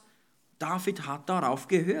das. David hat darauf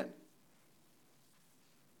gehört.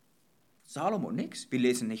 Salomo nichts, wir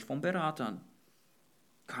lesen nicht von Beratern.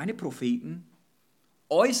 Keine Propheten.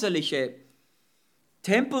 Äußerliche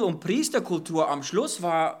Tempel- und Priesterkultur am Schluss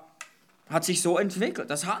hat sich so entwickelt.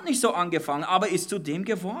 Das hat nicht so angefangen, aber ist zu dem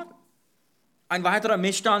geworden. Ein weiterer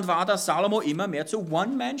Missstand war, dass Salomo immer mehr zur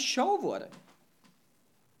One-Man-Show wurde.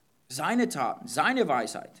 Seine Taten, seine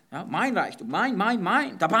Weisheit, ja, mein Reichtum,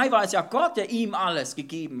 mein. Dabei war es ja Gott, der ihm alles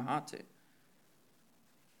gegeben hatte.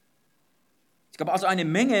 Es gab also eine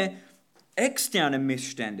Menge externe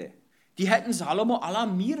Missstände, die hätten Salomo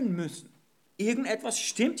alarmieren müssen. Irgendetwas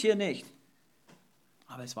stimmt hier nicht.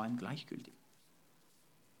 Aber es war ihm gleichgültig.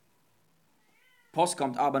 Post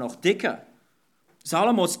kommt aber noch dicker.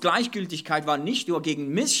 Salomos Gleichgültigkeit war nicht nur gegen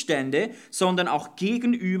Missstände, sondern auch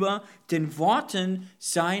gegenüber den Worten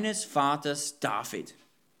seines Vaters David.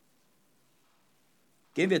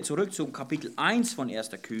 Gehen wir zurück zum Kapitel 1 von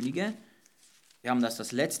 1. Könige. Wir haben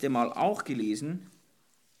das letzte Mal auch gelesen.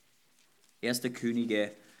 1.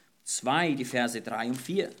 Könige 2, die Verse 3 und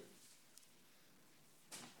 4.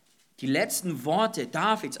 Die letzten Worte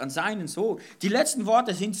Davids an seinen Sohn, die letzten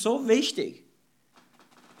Worte sind so wichtig.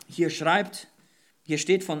 Hier steht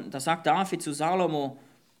da sagt David zu Salomo,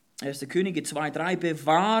 1. Könige 2,3,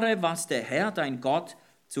 bewahre, was der Herr, dein Gott,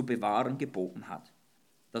 zu bewahren geboten hat.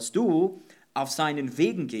 Dass du auf seinen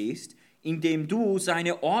Wegen gehst, indem du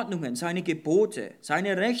seine Ordnungen, seine Gebote,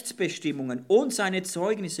 seine Rechtsbestimmungen und seine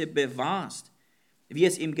Zeugnisse bewahrst, wie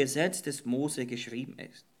es im Gesetz des Mose geschrieben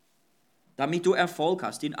ist. Damit du Erfolg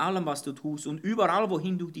hast in allem, was du tust und überall,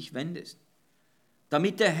 wohin du dich wendest.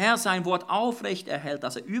 Damit der Herr sein Wort aufrecht erhält,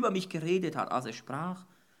 das er über mich geredet hat, als er sprach,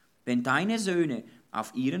 wenn deine Söhne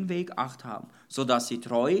auf ihren Weg Acht haben, sodass sie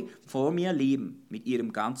treu vor mir leben, mit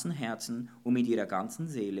ihrem ganzen Herzen und mit ihrer ganzen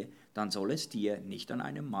Seele, dann soll es dir nicht an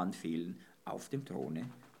einem Mann fehlen auf dem Throne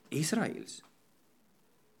Israels.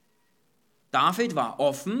 David war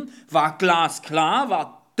offen, war glasklar,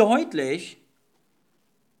 war deutlich,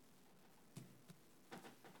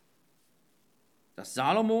 dass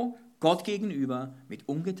Salomo Gott gegenüber mit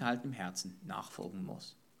ungeteiltem Herzen nachfolgen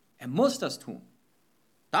muss. Er muss das tun.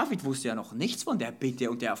 David wusste ja noch nichts von der Bitte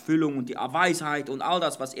und der Erfüllung und der Weisheit und all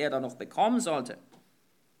das, was er da noch bekommen sollte.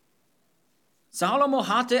 Salomo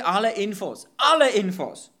hatte alle Infos, alle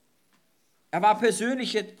Infos. Er war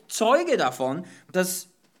persönlicher Zeuge davon, dass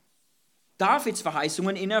Davids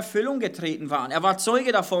Verheißungen in Erfüllung getreten waren. Er war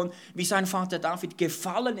Zeuge davon, wie sein Vater David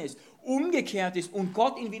gefallen ist, umgekehrt ist und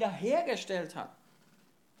Gott ihn wiederhergestellt hat.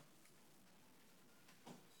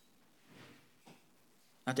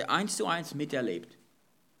 Er hatte 1:1 miterlebt.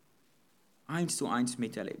 1:1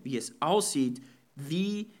 miterlebt, wie es aussieht,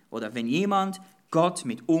 wenn jemand Gott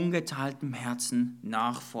mit ungeteiltem Herzen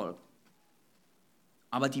nachfolgt.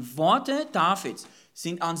 Aber die Worte Davids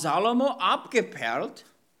sind an Salomo abgeperlt,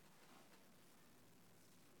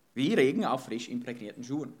 wie Regen auf frisch imprägnierten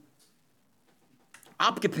Schuhen.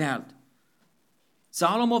 Abgeperlt.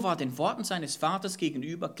 Salomo war den Worten seines Vaters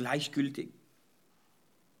gegenüber gleichgültig.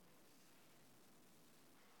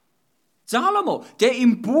 Salomo, der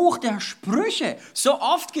im Buch der Sprüche so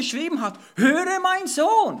oft geschrieben hat, höre mein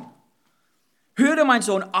Sohn,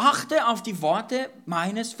 achte auf die Worte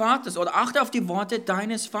meines Vaters oder achte auf die Worte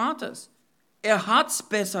deines Vaters. Er hat's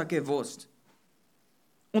besser gewusst.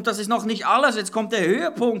 Und das ist noch nicht alles, jetzt kommt der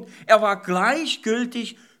Höhepunkt. Er war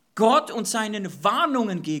gleichgültig Gott und seinen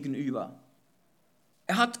Warnungen gegenüber.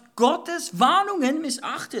 Er hat Gottes Warnungen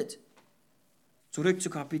missachtet. Zurück zu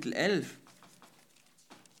Kapitel 11.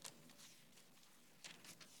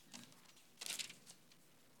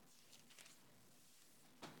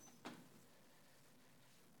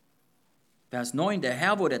 Vers 9, der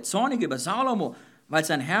Herr wurde zornig über Salomo, weil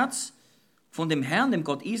sein Herz von dem Herrn, dem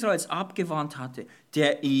Gott Israels, abgewandt hatte,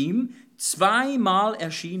 der ihm 2-mal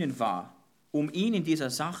erschienen war, um ihn in dieser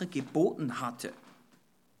Sache geboten hatte.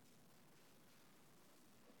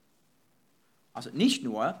 Also nicht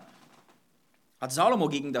nur hat Salomo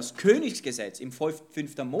gegen das Königsgesetz im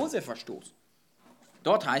 5. Mose verstoßen.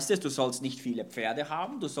 Dort heißt es, du sollst nicht viele Pferde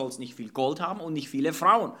haben, du sollst nicht viel Gold haben und nicht viele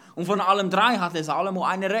Frauen. Und von allem 3 hatte Salomo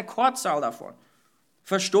eine Rekordzahl davon.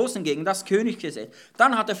 Verstoßen gegen das Königsgesetz.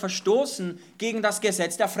 Dann hat er verstoßen gegen das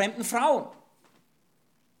Gesetz der fremden Frauen.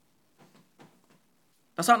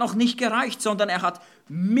 Das hat noch nicht gereicht, sondern er hat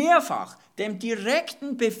mehrfach dem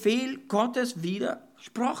direkten Befehl Gottes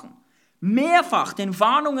widersprochen. Mehrfach den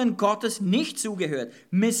Warnungen Gottes nicht zugehört,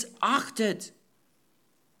 missachtet.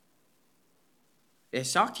 Er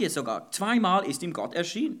sagt hier sogar, 2-mal ist ihm Gott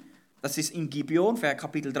erschienen. Das ist in Gibeon,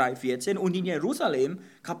 Kapitel 3, 14 und in Jerusalem,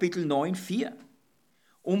 Kapitel 9, 4.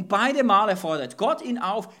 Und beide Male fordert Gott ihn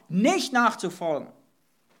auf, nicht nachzufolgen,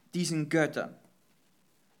 diesen Göttern.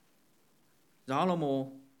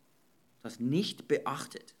 Salomo das nicht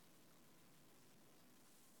beachtet.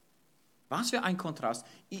 Was für ein Kontrast.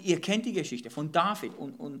 Ihr kennt die Geschichte von David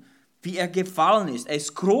und wie er gefallen ist. Er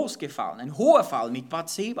ist groß gefallen, ein hoher Fall mit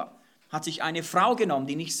Bathseba. Hat sich eine Frau genommen,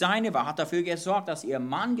 die nicht seine war, hat dafür gesorgt, dass ihr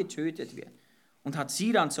Mann getötet wird und hat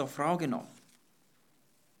sie dann zur Frau genommen.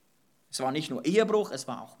 Es war nicht nur Ehebruch, es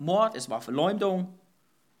war auch Mord, es war Verleumdung.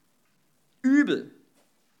 Übel.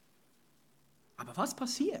 Aber was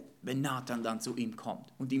passiert, wenn Nathan dann zu ihm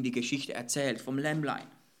kommt und ihm die Geschichte erzählt vom Lämmlein?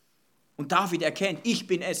 Und David erkennt, ich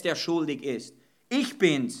bin es, der schuldig ist. Ich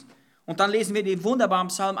bin's. Und dann lesen wir den wunderbaren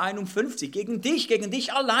Psalm 51. Gegen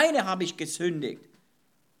dich alleine habe ich gesündigt.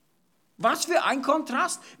 Was für ein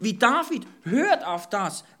Kontrast, wie David hört auf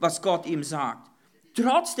das, was Gott ihm sagt.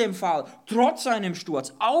 Trotz dem Fall, trotz seinem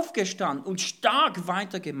Sturz, aufgestanden und stark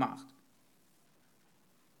weitergemacht.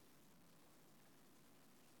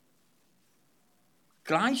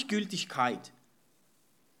 Gleichgültigkeit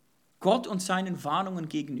Gott und seinen Warnungen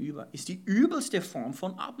gegenüber ist die übelste Form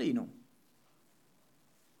von Ablehnung.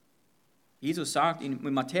 Jesus sagt in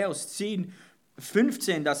Matthäus 10,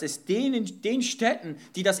 15, dass es den Städten,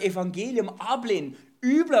 die das Evangelium ablehnen,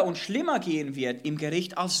 übler und schlimmer gehen wird im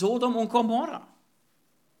Gericht als Sodom und Gomorra.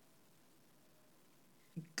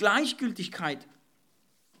 Gleichgültigkeit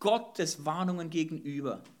Gottes Warnungen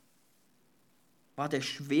gegenüber war die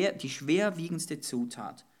schwerwiegendste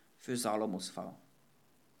Zutat für Salomos Fall.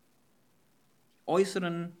 Die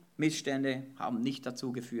äußeren Missstände haben nicht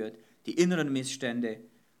dazu geführt, die inneren Missstände,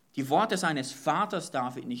 die Worte seines Vaters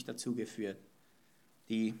David nicht dazu geführt,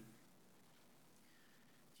 die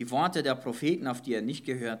Worte der Propheten, auf die er nicht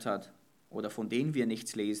gehört hat oder von denen wir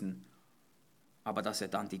nichts lesen, aber dass er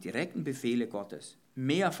dann die direkten Befehle Gottes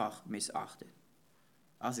mehrfach missachtet,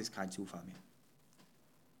 das ist kein Zufall mehr.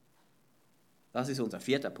 Das ist unser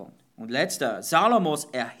 4. Punkt. Und letzter, Salomos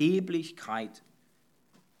Erheblichkeit.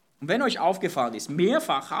 Und wenn euch aufgefallen ist,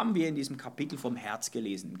 mehrfach haben wir in diesem Kapitel vom Herz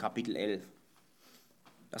gelesen, Kapitel 11.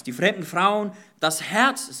 dass die fremden Frauen das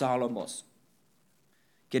Herz Salomos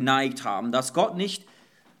geneigt haben, dass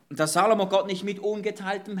Salomo Gott nicht mit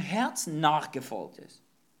ungeteiltem Herzen nachgefolgt ist.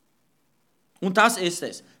 Und das ist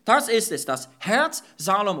es. Das Herz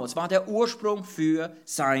Salomos war der Ursprung für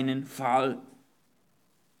seinen Fall.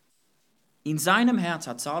 In seinem Herz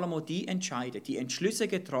hat Salomo die Entschlüsse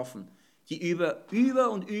getroffen, die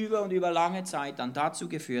über lange Zeit dann dazu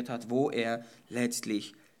geführt hat, wo er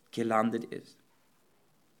letztlich gelandet ist.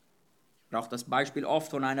 Ich brauche das Beispiel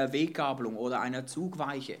oft von einer Weggabelung oder einer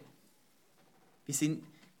Zugweiche. Wir sind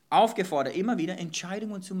aufgefordert, immer wieder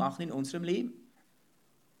Entscheidungen zu machen in unserem Leben.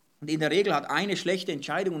 Und in der Regel hat eine schlechte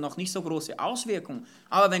Entscheidung noch nicht so große Auswirkungen.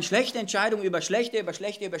 Aber wenn schlechte Entscheidungen über schlechte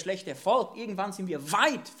folgt, irgendwann sind wir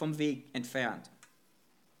weit vom Weg entfernt.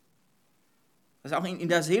 Das ist auch in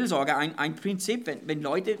der Seelsorge ein Prinzip, wenn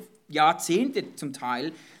Leute Jahrzehnte zum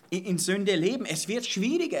Teil in Sünde leben. Es wird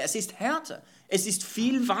schwieriger, es ist härter, es ist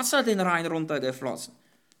viel Wasser den Rhein runtergeflossen.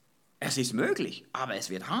 Es ist möglich, aber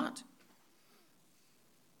es wird hart.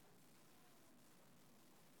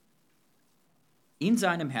 In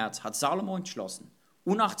seinem Herz hat Salomo entschlossen,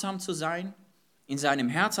 unachtsam zu sein. In seinem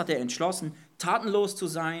Herz hat er entschlossen, tatenlos zu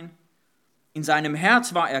sein. In seinem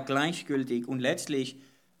Herz war er gleichgültig und letztlich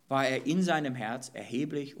war er in seinem Herz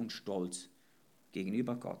erheblich und stolz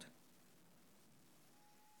gegenüber Gott.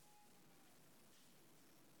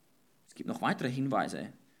 Es gibt noch weitere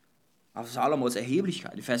Hinweise auf Salomos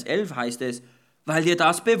Erheblichkeit. In Vers 11 heißt es, weil dir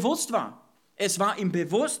das bewusst war. Es war ihm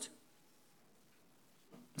bewusst.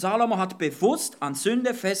 Salomo hat bewusst an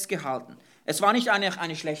Sünde festgehalten. Es war nicht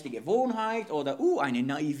eine schlechte Gewohnheit oder eine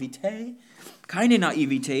Naivität, keine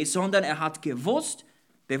Naivität, sondern er hat bewusst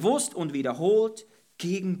und wiederholt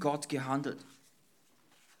gegen Gott gehandelt.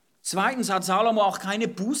 Zweitens hat Salomo auch keine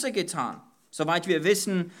Buße getan. Soweit wir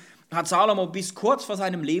wissen, hat Salomo bis kurz vor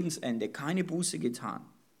seinem Lebensende keine Buße getan.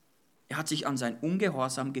 Er hat sich an sein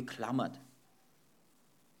Ungehorsam geklammert,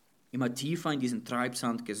 immer tiefer in diesen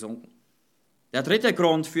Treibsand gesunken. Der dritte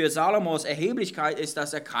Grund für Salomos Erheblichkeit ist,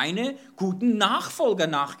 dass er keine guten Nachfolger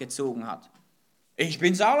nachgezogen hat. Ich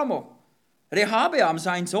bin Salomo. Rehabeam,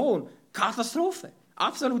 sein Sohn, Katastrophe,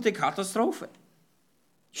 absolute Katastrophe.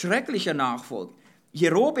 Schrecklicher Nachfolger.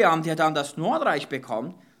 Jerobeam, der dann das Nordreich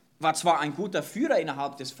bekommt, war zwar ein guter Führer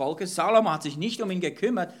innerhalb des Volkes, Salomo hat sich nicht um ihn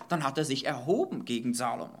gekümmert, dann hat er sich erhoben gegen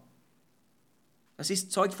Salomo. Das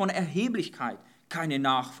zeugt von Erheblichkeit, keine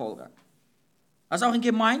Nachfolger. Das ist auch in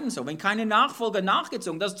Gemeinden so, wenn keine Nachfolger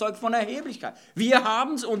nachgezogen, das zeugt von Erheblichkeit. Wir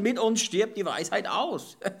haben es und mit uns stirbt die Weisheit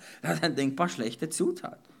aus. Das ist eine denkbar schlechte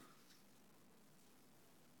Zutat.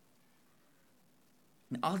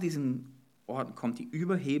 In all diesen Orten kommt die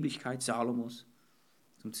Überheblichkeit Salomos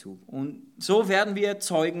zum Zug. Und so werden wir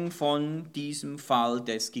Zeugen von diesem Fall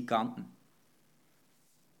des Giganten.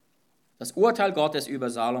 Das Urteil Gottes über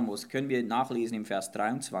Salomos können wir nachlesen im Vers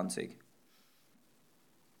 23.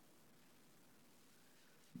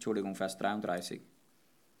 Vers 33.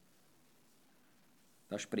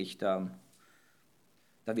 Da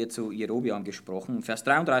wird zu Jerobeam gesprochen. Vers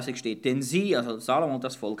 33 steht, denn sie, also Salomo und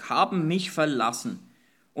das Volk, haben mich verlassen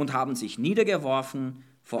und haben sich niedergeworfen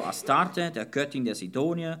vor Astarte, der Göttin der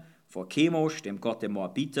Sidonier, vor Chemosh, dem Gott der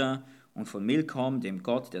Moabiter, und von Milkom, dem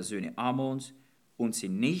Gott der Söhne Ammons, und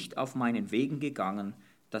sind nicht auf meinen Wegen gegangen,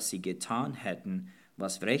 dass sie getan hätten,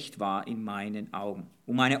 was recht war in meinen Augen.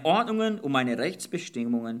 Und meine Ordnungen und meine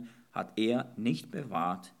Rechtsbestimmungen hat er nicht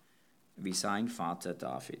bewahrt, wie sein Vater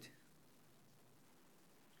David.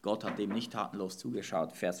 Gott hat dem nicht tatenlos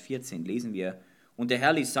zugeschaut. Vers 14 lesen wir, und der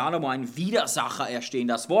Herr ließ Salomo einen Widersacher erstehen.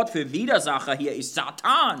 Das Wort für Widersacher hier ist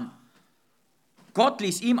Satan. Gott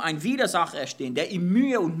ließ ihm einen Widersacher erstehen, der ihm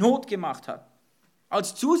Mühe und Not gemacht hat.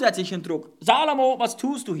 Als zusätzlichen Druck. Salomo, was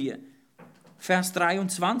tust du hier? Vers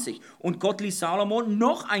 23. Und Gott ließ Salomo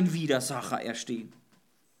noch ein Widersacher erstehen.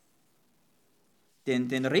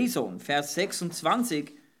 Den Reson, Vers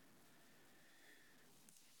 26.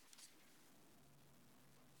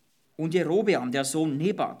 Und Jerobeam, der Sohn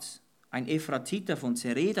Nebats, ein Ephratiter von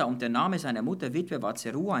Zereda, und der Name seiner Mutter Witwe war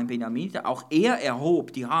Zerua, ein Benjaminiter, auch er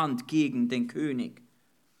erhob die Hand gegen den König.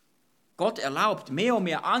 Gott erlaubt mehr und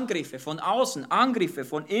mehr Angriffe von außen, Angriffe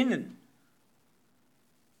von innen.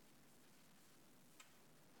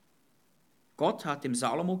 Gott hat dem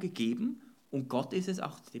Salomo gegeben und Gott ist es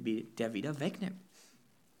auch, der wieder wegnimmt.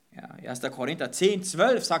 Ja, 1. Korinther 10,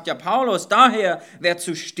 12 sagt ja Paulus, daher, wer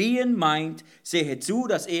zu stehen meint, sehe zu,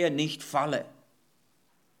 dass er nicht falle.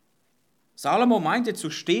 Salomo meinte zu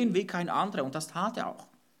stehen wie kein anderer und das tat er auch.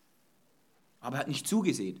 Aber er hat nicht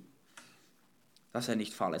zugesehen, dass er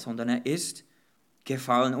nicht falle, sondern er ist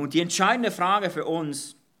gefallen. Und die entscheidende Frage für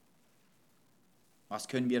uns, was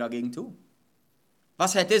können wir dagegen tun?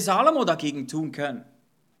 Was hätte Salomo dagegen tun können?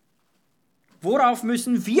 Worauf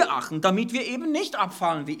müssen wir achten, damit wir eben nicht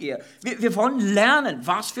abfallen wie er? Wir wollen lernen.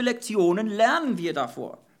 Was für Lektionen lernen wir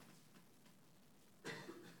davor?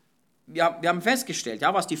 Wir haben festgestellt,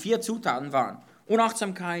 ja, was die 4 Zutaten waren.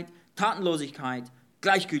 Unachtsamkeit, Tatenlosigkeit,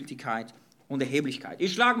 Gleichgültigkeit und Erheblichkeit.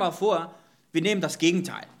 Ich schlage mal vor, wir nehmen das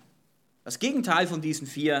Gegenteil. Das Gegenteil von diesen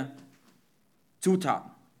 4 Zutaten.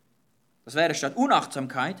 Das wäre statt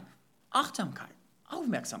Unachtsamkeit, Achtsamkeit,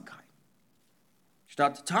 Aufmerksamkeit.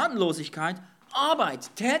 Statt Tatenlosigkeit,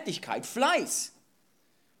 Arbeit, Tätigkeit, Fleiß.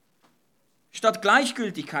 Statt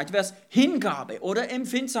Gleichgültigkeit wäre es Hingabe oder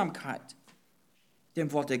Empfindsamkeit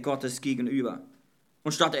dem Worte Gottes gegenüber.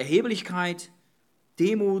 Und statt Erheblichkeit,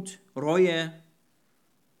 Demut, Reue,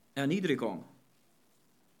 Erniedrigung.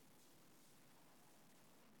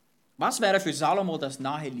 Was wäre für Salomo das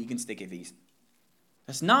Naheliegendste gewesen?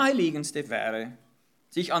 Das Naheliegendste wäre,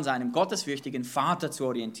 sich an seinem gottesfürchtigen Vater zu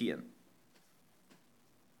orientieren.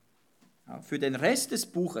 Ja, für den Rest des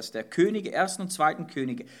Buches, der Könige, 1. und 2.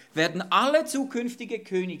 Könige, werden alle zukünftigen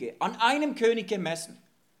Könige an einem König gemessen.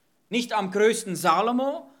 Nicht am größten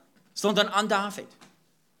Salomo, sondern an David.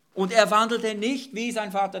 Und er wandelte nicht wie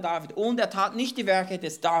sein Vater David und er tat nicht die Werke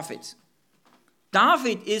des Davids.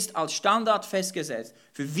 David ist als Standard festgesetzt,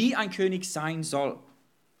 für wie ein König sein soll.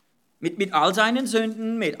 Mit all seinen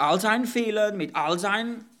Sünden, mit all seinen Fehlern, mit all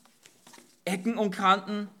seinen Ecken und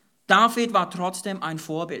Kanten. David war trotzdem ein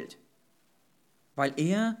Vorbild, weil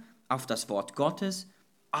er auf das Wort Gottes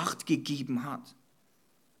Acht gegeben hat.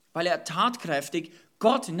 Weil er tatkräftig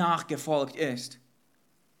Gott nachgefolgt ist.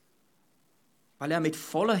 Weil er mit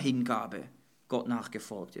voller Hingabe Gott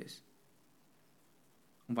nachgefolgt ist.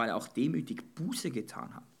 Und weil er auch demütig Buße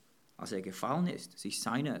getan hat, als er gefallen ist, sich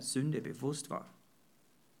seiner Sünde bewusst war.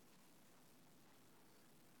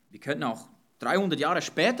 Wir könnten auch 300 Jahre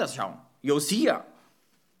später schauen. Josia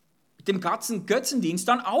mit dem ganzen Götzendienst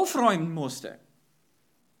dann aufräumen musste.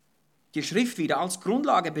 Die Schrift wieder als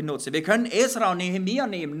Grundlage benutzte. Wir können Esra und Nehemia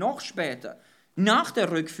nehmen, noch später. Nach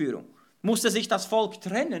der Rückführung musste sich das Volk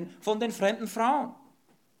trennen von den fremden Frauen,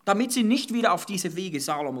 damit sie nicht wieder auf diese Wege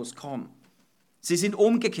Salomos kommen. Sie sind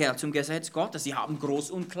umgekehrt zum Gesetz Gottes. Sie haben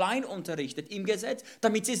Groß und Klein unterrichtet im Gesetz,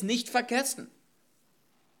 damit sie es nicht vergessen.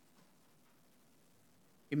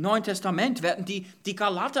 Im Neuen Testament werden die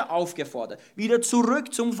Galater aufgefordert, wieder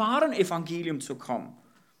zurück zum wahren Evangelium zu kommen.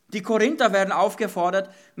 Die Korinther werden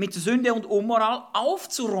aufgefordert, mit Sünde und Unmoral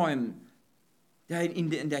aufzuräumen, der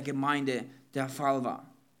in der Gemeinde der Fall war.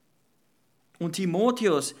 Und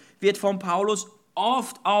Timotheus wird von Paulus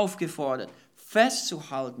oft aufgefordert,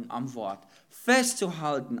 festzuhalten am Wort,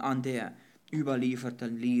 festzuhalten an der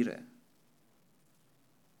überlieferten Lehre.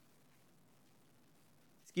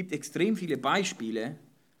 Es gibt extrem viele Beispiele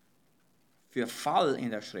für Fall in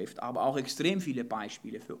der Schrift, aber auch extrem viele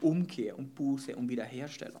Beispiele für Umkehr und Buße und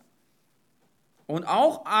Wiederherstellung. Und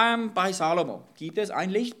auch bei Salomo gibt es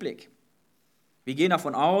einen Lichtblick. Wir gehen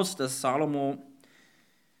davon aus, dass Salomo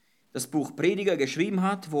das Buch Prediger geschrieben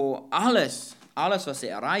hat, wo alles, was er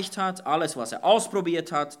erreicht hat, alles, was er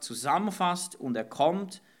ausprobiert hat, zusammenfasst und er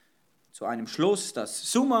kommt zu einem Schluss,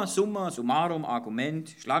 das Summa summarum Argument,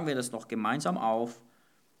 schlagen wir das noch gemeinsam auf,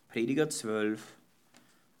 Prediger 12,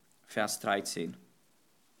 Vers 13.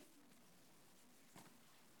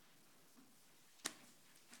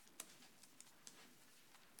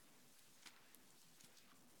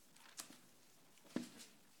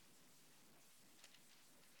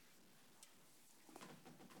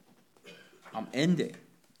 Am Ende,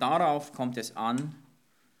 darauf kommt es an,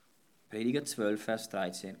 Prediger 12, Vers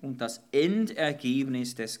 13, und das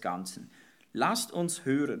Endergebnis des Ganzen. Lasst uns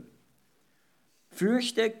hören.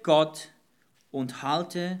 Fürchte Gott und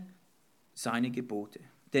halte seine Gebote.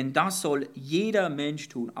 Denn das soll jeder Mensch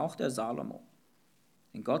tun, auch der Salomo.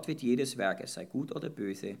 Denn Gott wird jedes Werk, es sei gut oder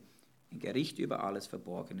böse, ein Gericht über alles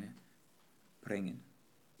Verborgene bringen.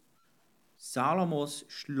 Salomos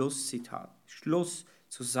Schlusszitat,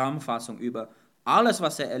 Schlusszusammenfassung über alles,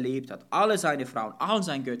 was er erlebt hat, alle seine Frauen, all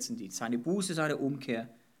sein Götzendienst, seine Buße, seine Umkehr.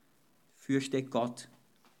 Fürchte Gott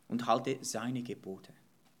und halte seine Gebote.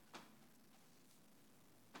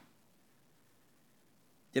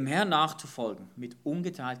 Dem Herrn nachzufolgen mit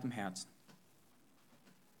ungeteiltem Herzen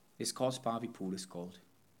ist kostbar wie pures Gold.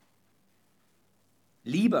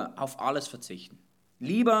 Lieber auf alles verzichten,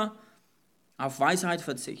 lieber auf Weisheit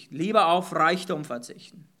verzichten, lieber auf Reichtum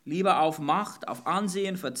verzichten, lieber auf Macht, auf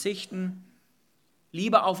Ansehen verzichten,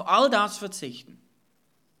 lieber auf all das verzichten.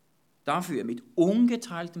 Dafür mit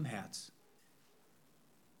ungeteiltem Herz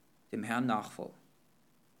dem Herrn nachfolgen.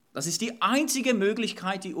 Das ist die einzige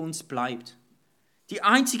Möglichkeit, die uns bleibt. Die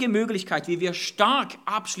einzige Möglichkeit, wie wir stark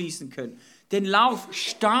abschließen können, den Lauf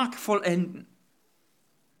stark vollenden.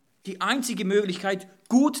 Die einzige Möglichkeit,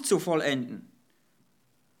 gut zu vollenden.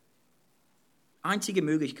 Einzige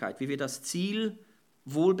Möglichkeit, wie wir das Ziel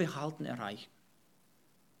wohlbehalten erreichen.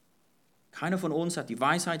 Keiner von uns hat die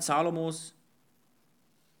Weisheit Salomos.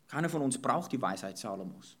 Keiner von uns braucht die Weisheit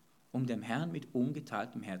Salomos, um dem Herrn mit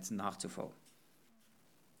ungeteiltem Herzen nachzufolgen.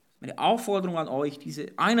 Meine Aufforderung an euch,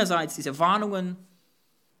 einerseits diese Warnungen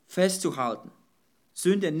festzuhalten,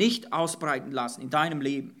 Sünde nicht ausbreiten lassen in deinem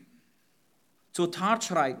Leben, zur Tat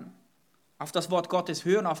schreiten, auf das Wort Gottes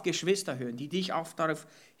hören, auf Geschwister hören, die dich auch darauf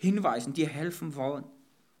hinweisen, dir helfen wollen,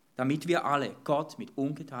 damit wir alle Gott mit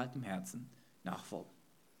ungeteiltem Herzen nachfolgen.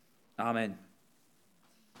 Amen.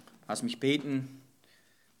 Lass mich beten.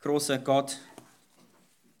 Großer Gott,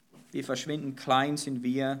 wie verschwindend klein sind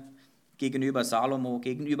wir gegenüber Salomo,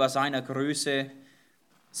 gegenüber seiner Größe,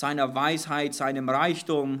 seiner Weisheit, seinem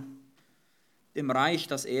Reichtum, dem Reich,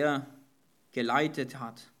 das er geleitet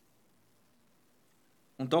hat.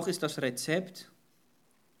 Und doch ist das Rezept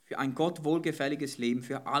für ein Gott wohlgefälliges Leben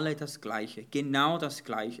für alle das Gleiche, genau das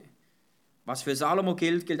Gleiche. Was für Salomo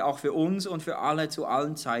gilt, gilt auch für uns und für alle zu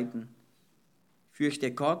allen Zeiten.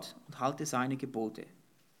 Fürchte Gott und halte seine Gebote.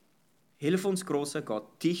 Hilf uns, großer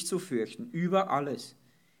Gott, dich zu fürchten über alles.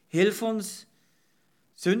 Hilf uns,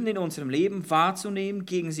 Sünden in unserem Leben wahrzunehmen,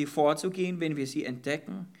 gegen sie vorzugehen, wenn wir sie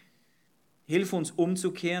entdecken. Hilf uns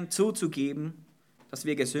umzukehren, zuzugeben, dass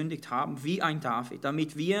wir gesündigt haben, wie ein David,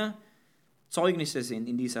 damit wir Zeugnisse sind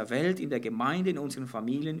in dieser Welt, in der Gemeinde, in unseren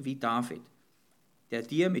Familien, wie David, der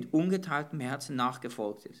dir mit ungeteiltem Herzen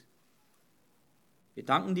nachgefolgt ist. Wir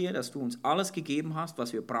danken dir, dass du uns alles gegeben hast,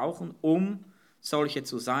 was wir brauchen, um solche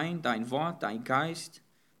zu sein. Dein Wort, dein Geist,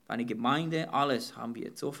 deine Gemeinde, alles haben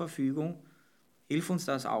wir zur Verfügung. Hilf uns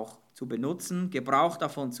das auch zu benutzen, Gebrauch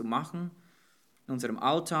davon zu machen, in unserem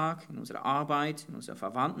Alltag, in unserer Arbeit, in unseren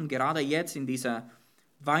Verwandten, gerade jetzt in dieser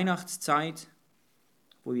Weihnachtszeit,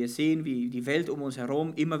 wo wir sehen, wie die Welt um uns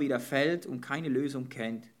herum immer wieder fällt und keine Lösung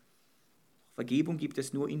kennt. Vergebung gibt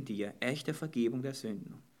es nur in dir, echte Vergebung der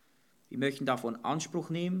Sünden. Wir möchten davon Anspruch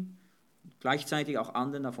nehmen und gleichzeitig auch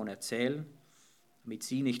anderen davon erzählen, damit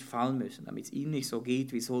sie nicht fallen müssen, damit es ihnen nicht so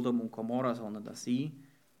geht wie Sodom und Gomorra, sondern dass sie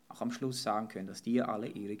auch am Schluss sagen können, dass dir alle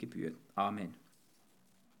Ehre gebührt. Amen.